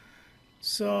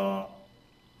 So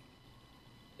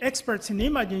experts in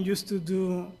imaging used to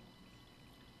do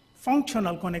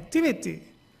functional connectivity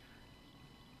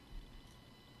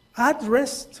at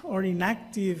rest or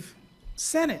inactive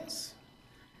settings.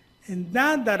 And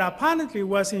that apparently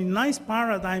was a nice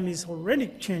paradigm is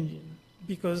already changing,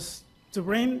 because the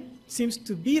brain seems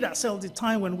to beat us all the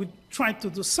time when we try to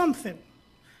do something.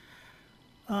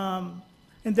 And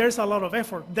there's a lot of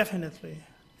effort, definitely,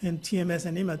 in TMS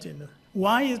and imaging.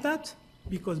 Why is that?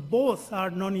 Because both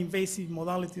are non-invasive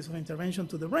modalities of intervention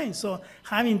to the brain. So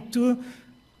having two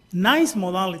nice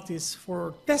modalities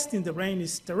for testing the brain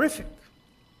is terrific.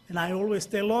 And I always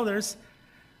tell others,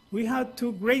 we have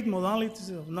two great modalities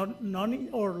of non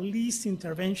or least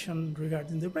intervention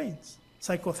regarding the brains,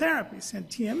 psychotherapies and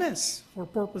TMS for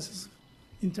purposes of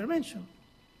intervention.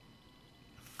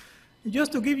 And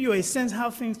just to give you a sense how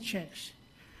things change.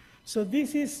 So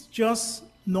this is just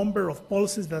number of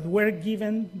pulses that were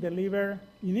delivered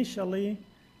initially,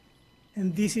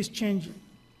 and this is changing.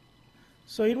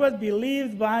 So it was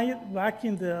believed back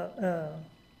in the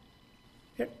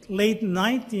late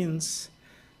 19th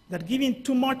that giving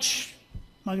too much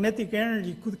magnetic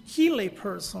energy could kill a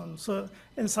person. So,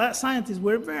 and scientists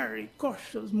were very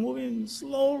cautious, moving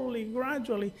slowly,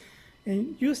 gradually.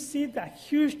 And you see that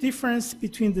huge difference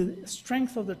between the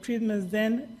strength of the treatments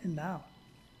then and now.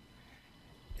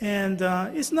 And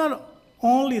it's not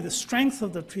only the strength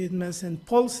of the treatments and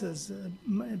pulses,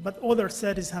 but other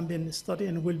studies have been studied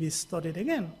and will be studied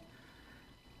again.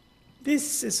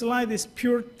 This slide is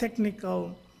pure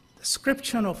technical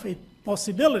description of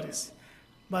possibilities.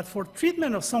 But for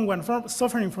treatment of someone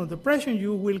suffering from depression,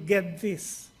 you will get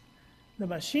this. The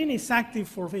machine is active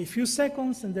for a few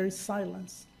seconds and there is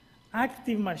silence.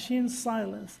 Active machine,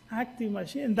 silence, active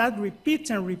machine, and that repeats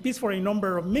and repeats for a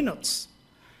number of minutes.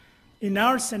 In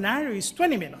our scenario, it's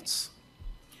 20 minutes.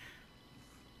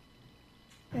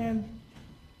 And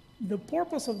the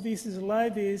purpose of this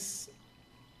slide is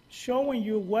showing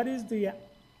you what is the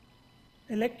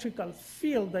electrical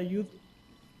field that you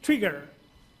trigger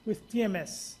with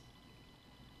TMS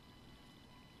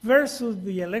versus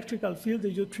the electrical field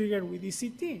that you trigger with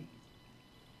ECT.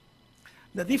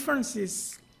 The difference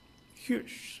is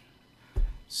huge.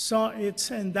 So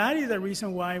and that is the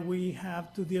reason why we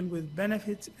have to deal with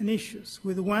benefits and issues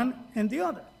with one and the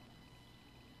other.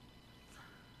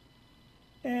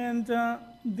 And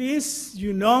this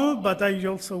you know, but I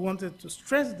also wanted to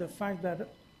stress the fact that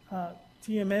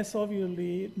TMS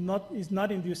obviously is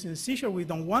not inducing seizure. We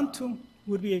don't want to.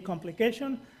 Would be a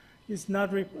complication. It's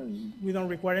not. We don't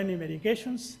require any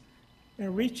medications.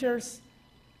 Enrichers,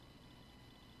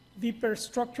 deeper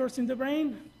structures in the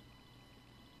brain.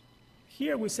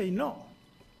 Here we say no.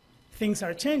 Things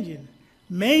are changing.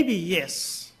 Maybe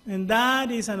yes, and that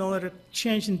is another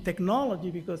change in technology,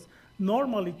 because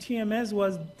normally TMS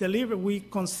was delivered. We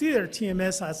consider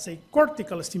TMS as a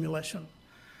cortical stimulation,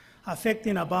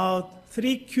 affecting about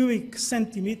 3 cubic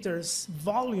centimeters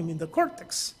volume in the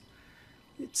cortex.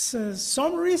 It's,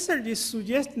 some research is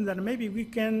suggesting that maybe we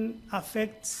can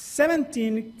affect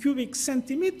 17 cubic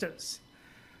centimeters.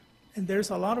 And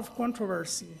there's a lot of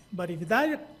controversy. But if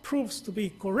that proves to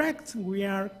be correct, we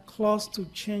are close to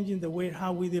changing the way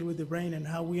how we deal with the brain and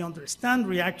how we understand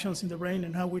reactions in the brain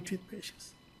and how we treat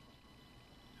patients.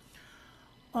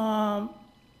 I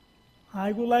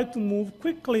would like to move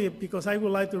quickly because I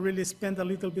would like to really spend a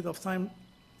little bit of time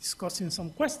discussing some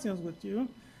questions with you.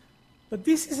 But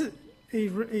this is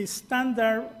a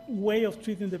standard way of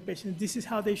treating the patient. This is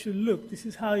how they should look. This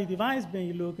is how a device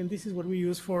may look, and this is what we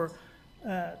use for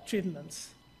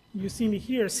treatments. You see me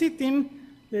here sitting.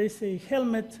 There is a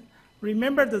helmet.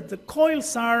 Remember that the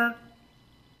coils are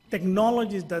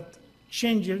technologies that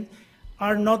change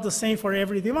are not the same for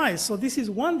every device. So this is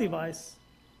one device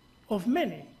of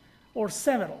many or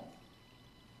several.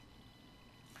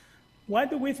 Why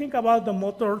do we think about the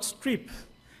motor strip?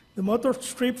 The motor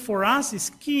strip for us is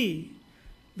key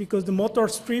because the motor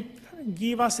strip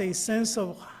give us a sense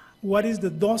of what is the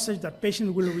dosage that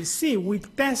patient will receive. We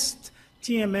test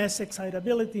TMS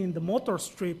excitability in the motor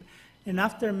strip, and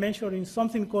after measuring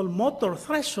something called motor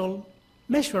threshold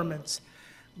measurements,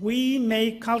 we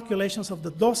make calculations of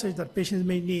the dosage that patients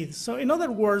may need. So in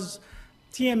other words,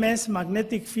 TMS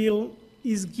magnetic field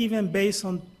is given based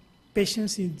on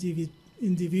patients'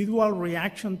 individual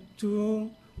reaction to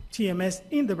TMS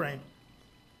in the brain.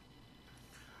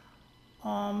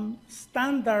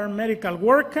 Standard medical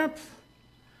workup.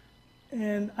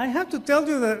 And I have to tell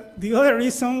you that the other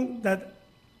reason that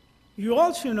you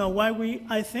all should know why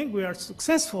I think we are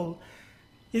successful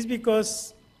is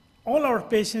because all our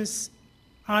patients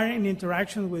are in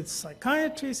interaction with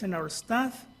psychiatrists and our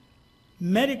staff,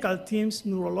 medical teams,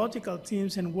 neurological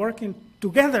teams, and working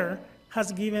together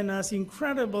has given us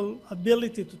incredible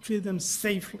ability to treat them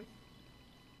safely.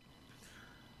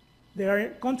 There are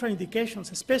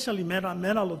contraindications, especially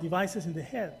metal devices in the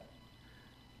head.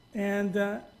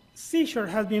 And seizure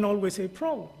has been always a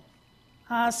problem,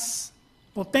 has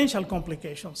potential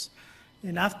complications.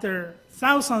 And after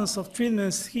thousands of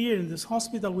treatments here in this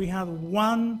hospital, we had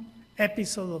one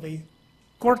episode of a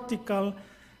cortical,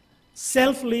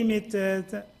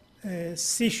 self-limited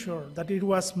seizure, that it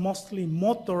was mostly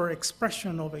motor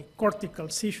expression of a cortical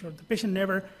seizure. The patient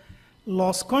never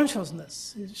lost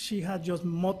consciousness. She had just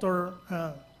motor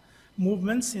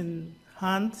movements in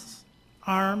hands,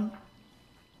 arm,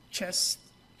 chest,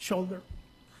 shoulder.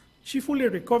 She fully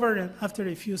recovered after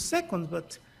a few seconds,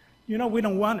 but we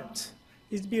don't want it.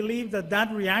 It's believed that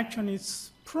that reaction is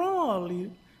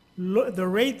probably the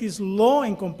rate is low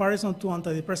in comparison to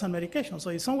antidepressant medication.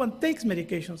 So if someone takes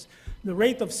medications, the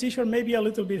rate of seizure may be a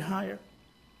little bit higher.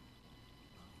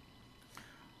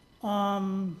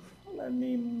 Let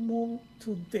me move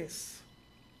to this.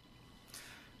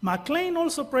 McLean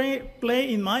also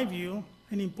play, in my view,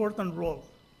 an important role.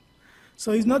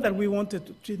 So it's not that we wanted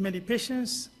to treat many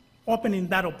patients, opening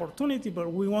that opportunity,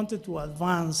 but we wanted to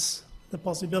advance the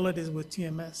possibilities with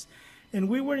TMS. And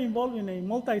we were involved in a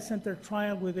multi-center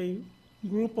trial with a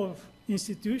group of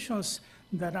institutions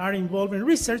that are involved in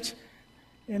research.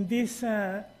 And this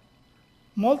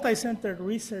multi-center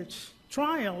research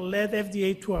trial led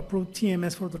FDA to approve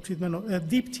TMS for the treatment of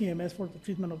deep TMS for the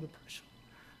treatment of depression.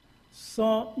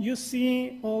 So you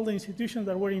see all the institutions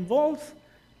that were involved,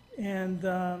 and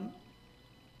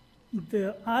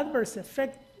the adverse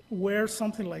effect were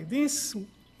something like this.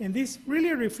 And this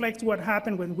really reflects what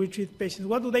happened when we treat patients.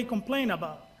 What do they complain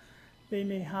about? They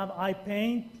may have eye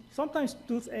pain, sometimes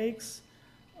toothaches.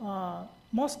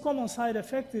 Most common side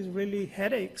effect is really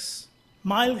headaches,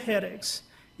 mild headaches.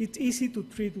 It's easy to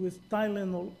treat with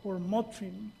Tylenol or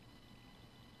Motrin.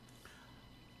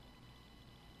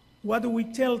 What do we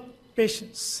tell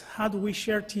patients? How do we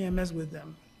share TMS with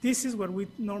them? This is what we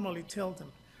normally tell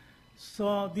them.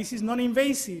 So this is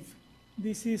non-invasive.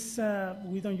 This is,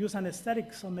 we don't use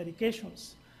anesthetics or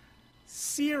medications.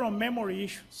 Zero memory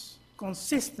issues.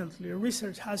 Consistently,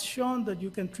 research has shown that you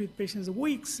can treat patients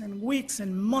weeks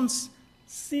and months,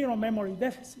 zero memory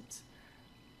deficits.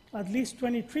 At least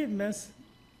 20 treatments,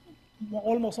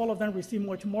 almost all of them receive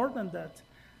much more than that.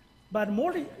 But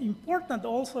more important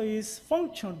also is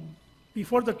function.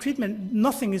 Before the treatment,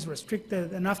 nothing is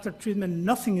restricted, and after treatment,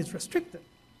 nothing is restricted.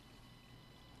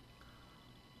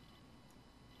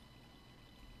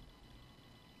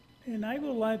 And I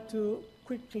would like to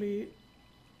quickly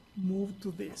move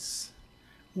to this.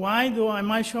 Why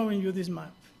am I showing you this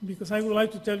map? Because I would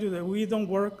like to tell you that we don't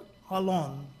work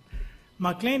alone.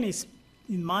 McLean is,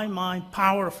 in my mind,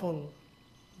 powerful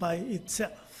by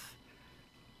itself,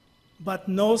 but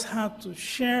knows how to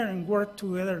share and work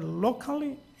together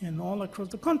locally and all across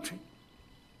the country.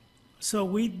 So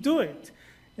we do it.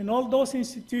 And all those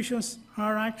institutions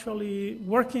are actually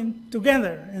working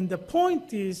together. And the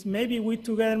point is, maybe we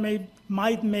together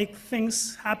might make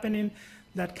things happening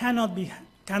that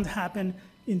can't happen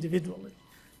individually.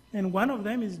 And one of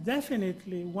them is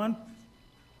definitely one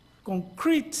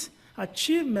concrete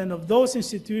achievement of those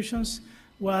institutions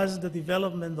was the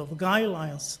development of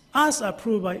guidelines as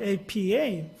approved by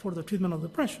APA for the treatment of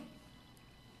depression.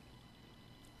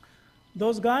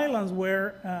 Those guidelines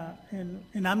were,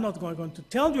 and I'm not going to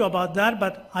tell you about that,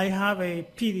 but I have a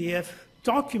PDF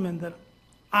document that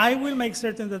I will make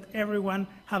certain that everyone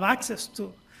have access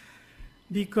to.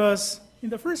 Because in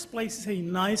the first place, it's a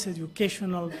nice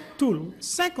educational tool.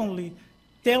 Secondly,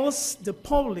 tells the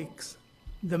public,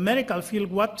 the medical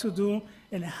field, what to do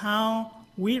and how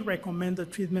we recommend the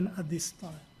treatment at this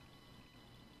time.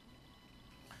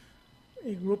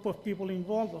 A group of people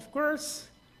involved, of course,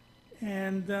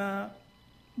 and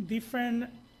different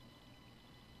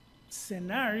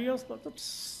scenarios, but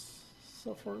oops,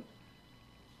 so for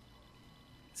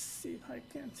see if I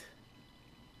can.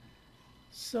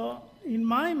 So in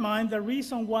my mind, the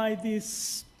reason why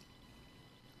this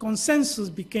consensus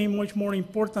became much more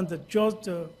important than just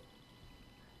the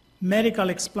medical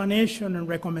explanation and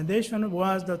recommendation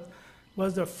was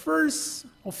the first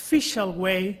official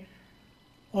way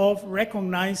of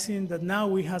recognizing that now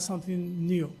we have something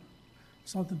new,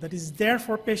 something that is there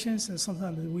for patients and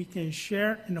something that we can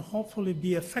share and hopefully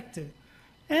be effective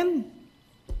and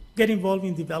get involved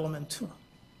in development too.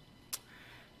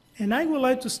 And I would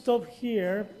like to stop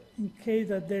here in case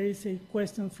that there is a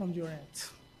question from your end.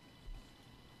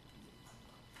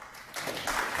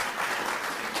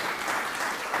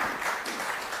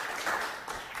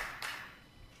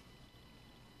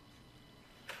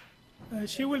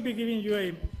 She will be giving you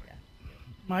a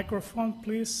microphone,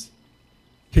 please.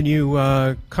 Can you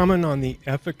comment on the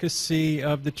efficacy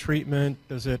of the treatment?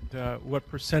 Does it, what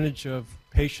percentage of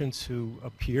patients who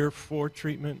appear for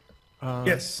treatment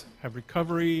Yes. have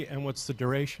recovery, and what's the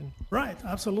duration? Right,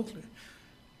 absolutely.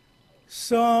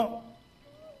 So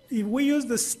if we use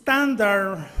the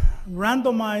standard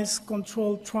randomized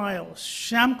controlled trials,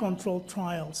 sham controlled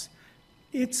trials,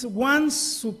 it's one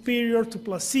superior to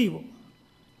placebo.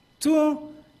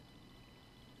 Two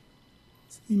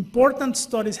important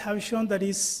studies have shown that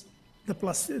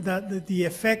the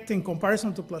effect in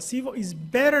comparison to placebo is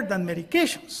better than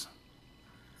medications.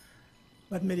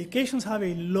 But medications have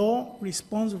a low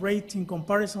response rate in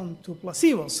comparison to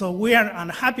placebo. So we are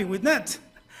unhappy with that.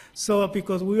 So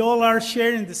because we all are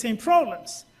sharing the same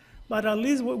problems. But at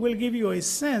least we'll give you a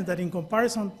sense that in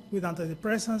comparison with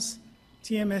antidepressants,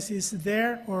 TMS is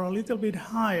there or a little bit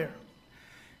higher.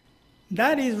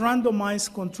 That is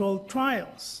randomized controlled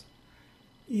trials.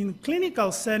 In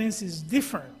clinical settings, it's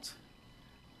different.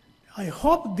 I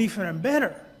hope different,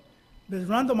 better. But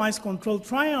randomized controlled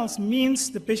trials means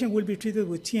the patient will be treated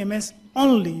with TMS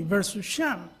only versus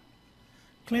sham.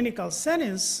 Clinical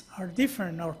settings are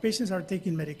different. Our patients are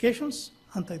taking medications,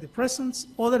 antidepressants,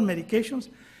 other medications.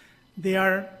 They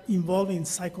are involved in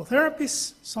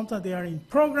psychotherapies. Sometimes they are in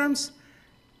programs.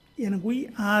 And we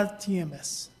add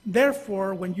TMS.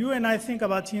 Therefore, when you and I think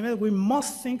about TMS, we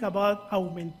must think about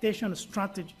augmentation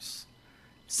strategies.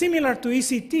 Similar to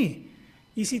ECT.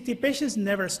 ECT patients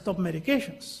never stop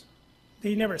medications.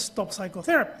 They never stop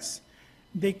psychotherapies.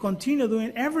 They continue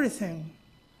doing everything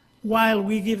while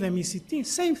we give them ECT.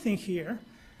 Same thing here.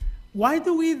 Why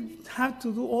do we have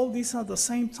to do all this at the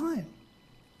same time?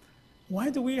 Why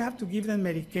do we have to give them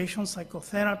medications,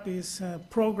 psychotherapies,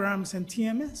 programs, and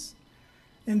TMS?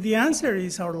 And the answer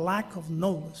is our lack of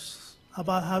knowledge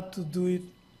about how to do it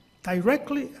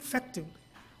directly, effectively.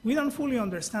 We don't fully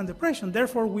understand depression.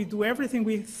 Therefore, we do everything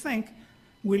we think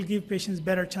will give patients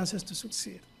better chances to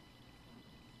succeed.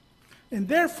 And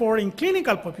therefore, in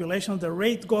clinical populations, the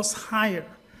rate goes higher.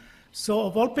 So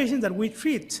of all patients that we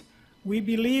treat, we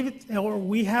believe, or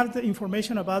we have the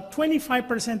information about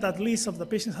 25% at least of the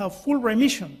patients have full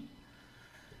remission.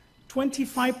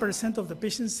 25% of the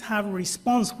patients have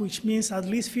response, which means at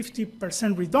least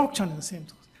 50% reduction in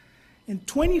symptoms. And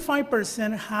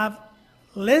 25% have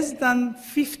less than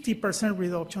 50%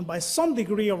 reduction by some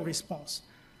degree of response.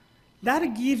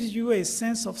 That gives you a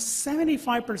sense of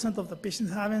 75% of the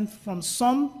patients having from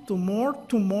some to more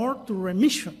to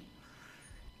remission.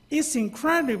 It's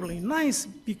incredibly nice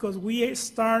because we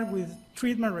start with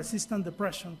treatment-resistant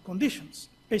depression conditions,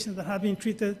 patients that have been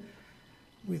treated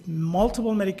with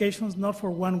multiple medications, not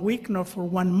for 1 week, not for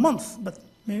 1 month, but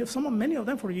many of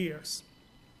them for years.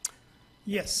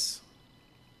 Yes.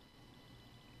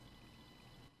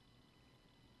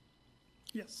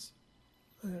 Yes.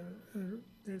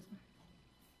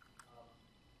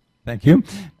 Thank you.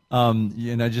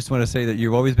 And I just want to say that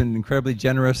you've always been incredibly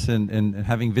generous in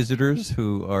having visitors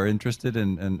who are interested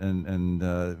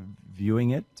in viewing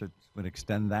it, so would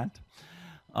extend that.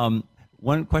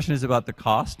 One question is about the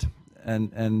cost.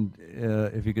 And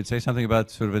if you could say something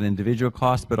about sort of an individual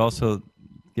cost, but also,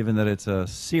 given that it's a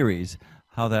series,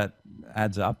 how that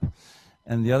adds up.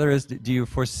 And the other is, do you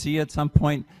foresee at some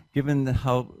point, given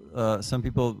how some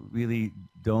people really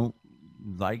don't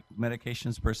like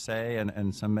medications per se,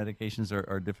 and some medications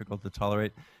are difficult to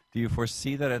tolerate, do you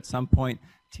foresee that at some point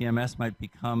TMS might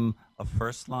become a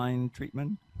first-line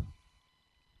treatment?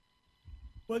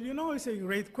 Well, you know, it's a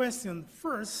great question.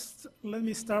 First, let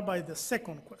me start by the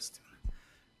second question.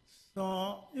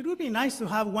 So it would be nice to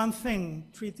have one thing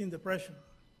treating depression.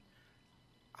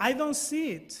 I don't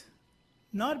see it,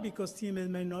 not because TMS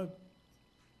may not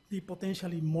be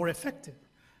potentially more effective,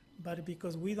 but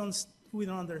because we don't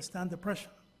understand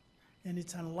depression. And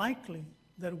it's unlikely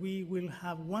that we will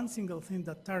have one single thing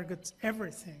that targets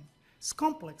everything. It's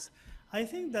complex. I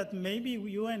think that maybe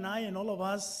you and I and all of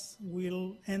us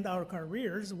will end our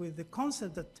careers with the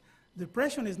concept that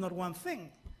depression is not one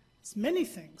thing. It's many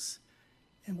things.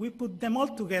 And we put them all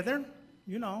together,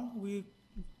 you know, we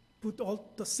put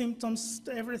all the symptoms,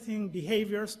 everything,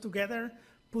 behaviors together,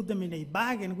 put them in a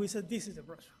bag, and we said, this is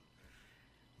depression.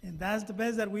 And that's the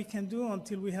best that we can do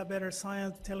until we have better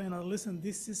science telling us, listen,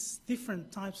 this is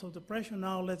different types of depression.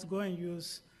 Now let's go and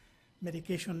use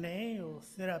medication A or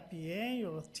therapy A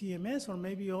or TMS or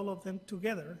maybe all of them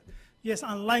together. Yes,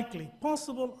 unlikely.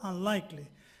 Possible, unlikely.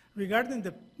 Regarding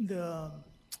the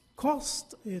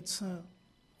cost, it's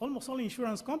almost all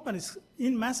insurance companies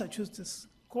in Massachusetts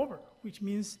cover, which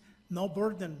means no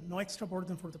burden, no extra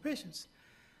burden for the patients.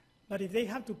 But if they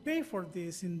have to pay for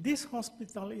this, in this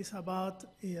hospital, it's about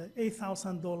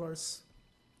 $8,000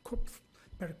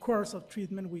 per course of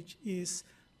treatment, which is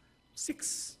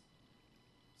 6-7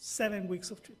 weeks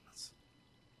of treatments.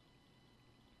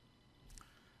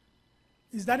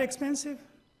 Is that expensive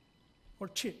or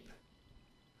cheap?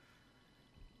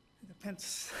 It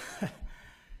depends.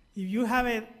 If you have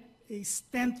a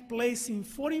stent placed in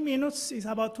 40 minutes, it's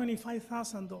about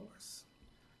 $25,000.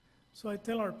 So I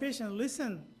tell our patients,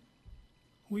 listen,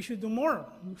 we should do more.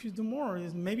 We should do more.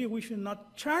 Maybe we should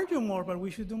not charge you more, but we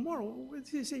should do more.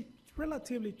 This is a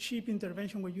relatively cheap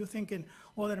intervention when you think in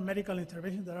other medical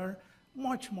interventions that are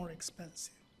much more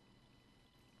expensive.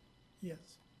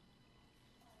 Yes.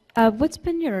 What's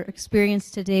been your experience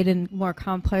to date in more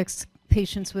complex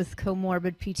patients with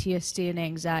comorbid PTSD and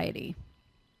anxiety?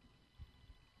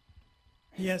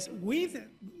 Yes,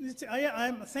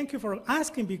 thank you for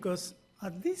asking, because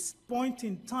at this point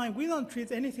in time, we don't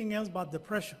treat anything else but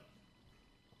depression.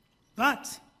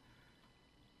 But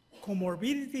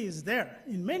comorbidity is there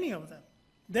in many of them.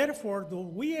 Therefore, do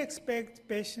we expect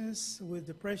patients with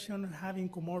depression having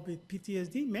comorbid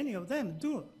PTSD? Many of them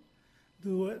do.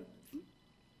 Do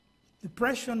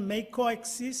depression may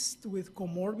coexist with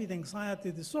comorbid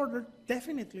anxiety disorder?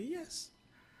 Definitely, yes.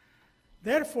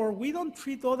 Therefore, we don't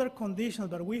treat other conditions,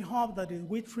 but we hope that if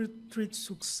we treat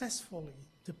successfully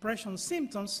depression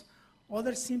symptoms,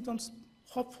 other symptoms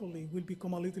hopefully will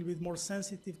become a little bit more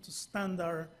sensitive to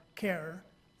standard care,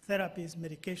 therapies,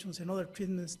 medications, and other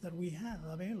treatments that we have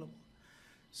available.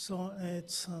 So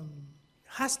it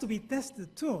has to be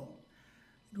tested too.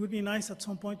 It would be nice at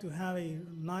some point to have a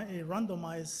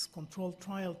randomized controlled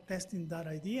trial testing that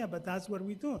idea, but that's what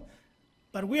we do.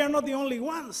 But we are not the only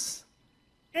ones.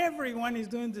 Everyone is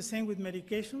doing the same with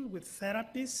medication, with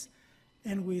therapies,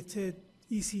 and with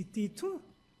ECT too.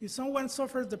 If someone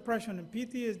suffers depression and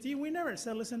PTSD, we never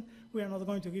say, listen, we are not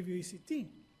going to give you ECT.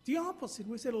 The opposite,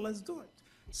 we said, let's do it.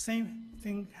 Same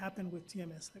thing happened with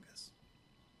TMS, I guess.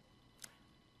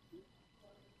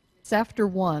 It's after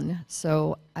 1,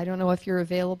 so I don't know if you're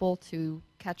available to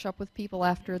catch up with people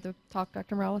after the talk,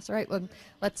 Dr. Morales. All right, well,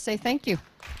 let's say thank you.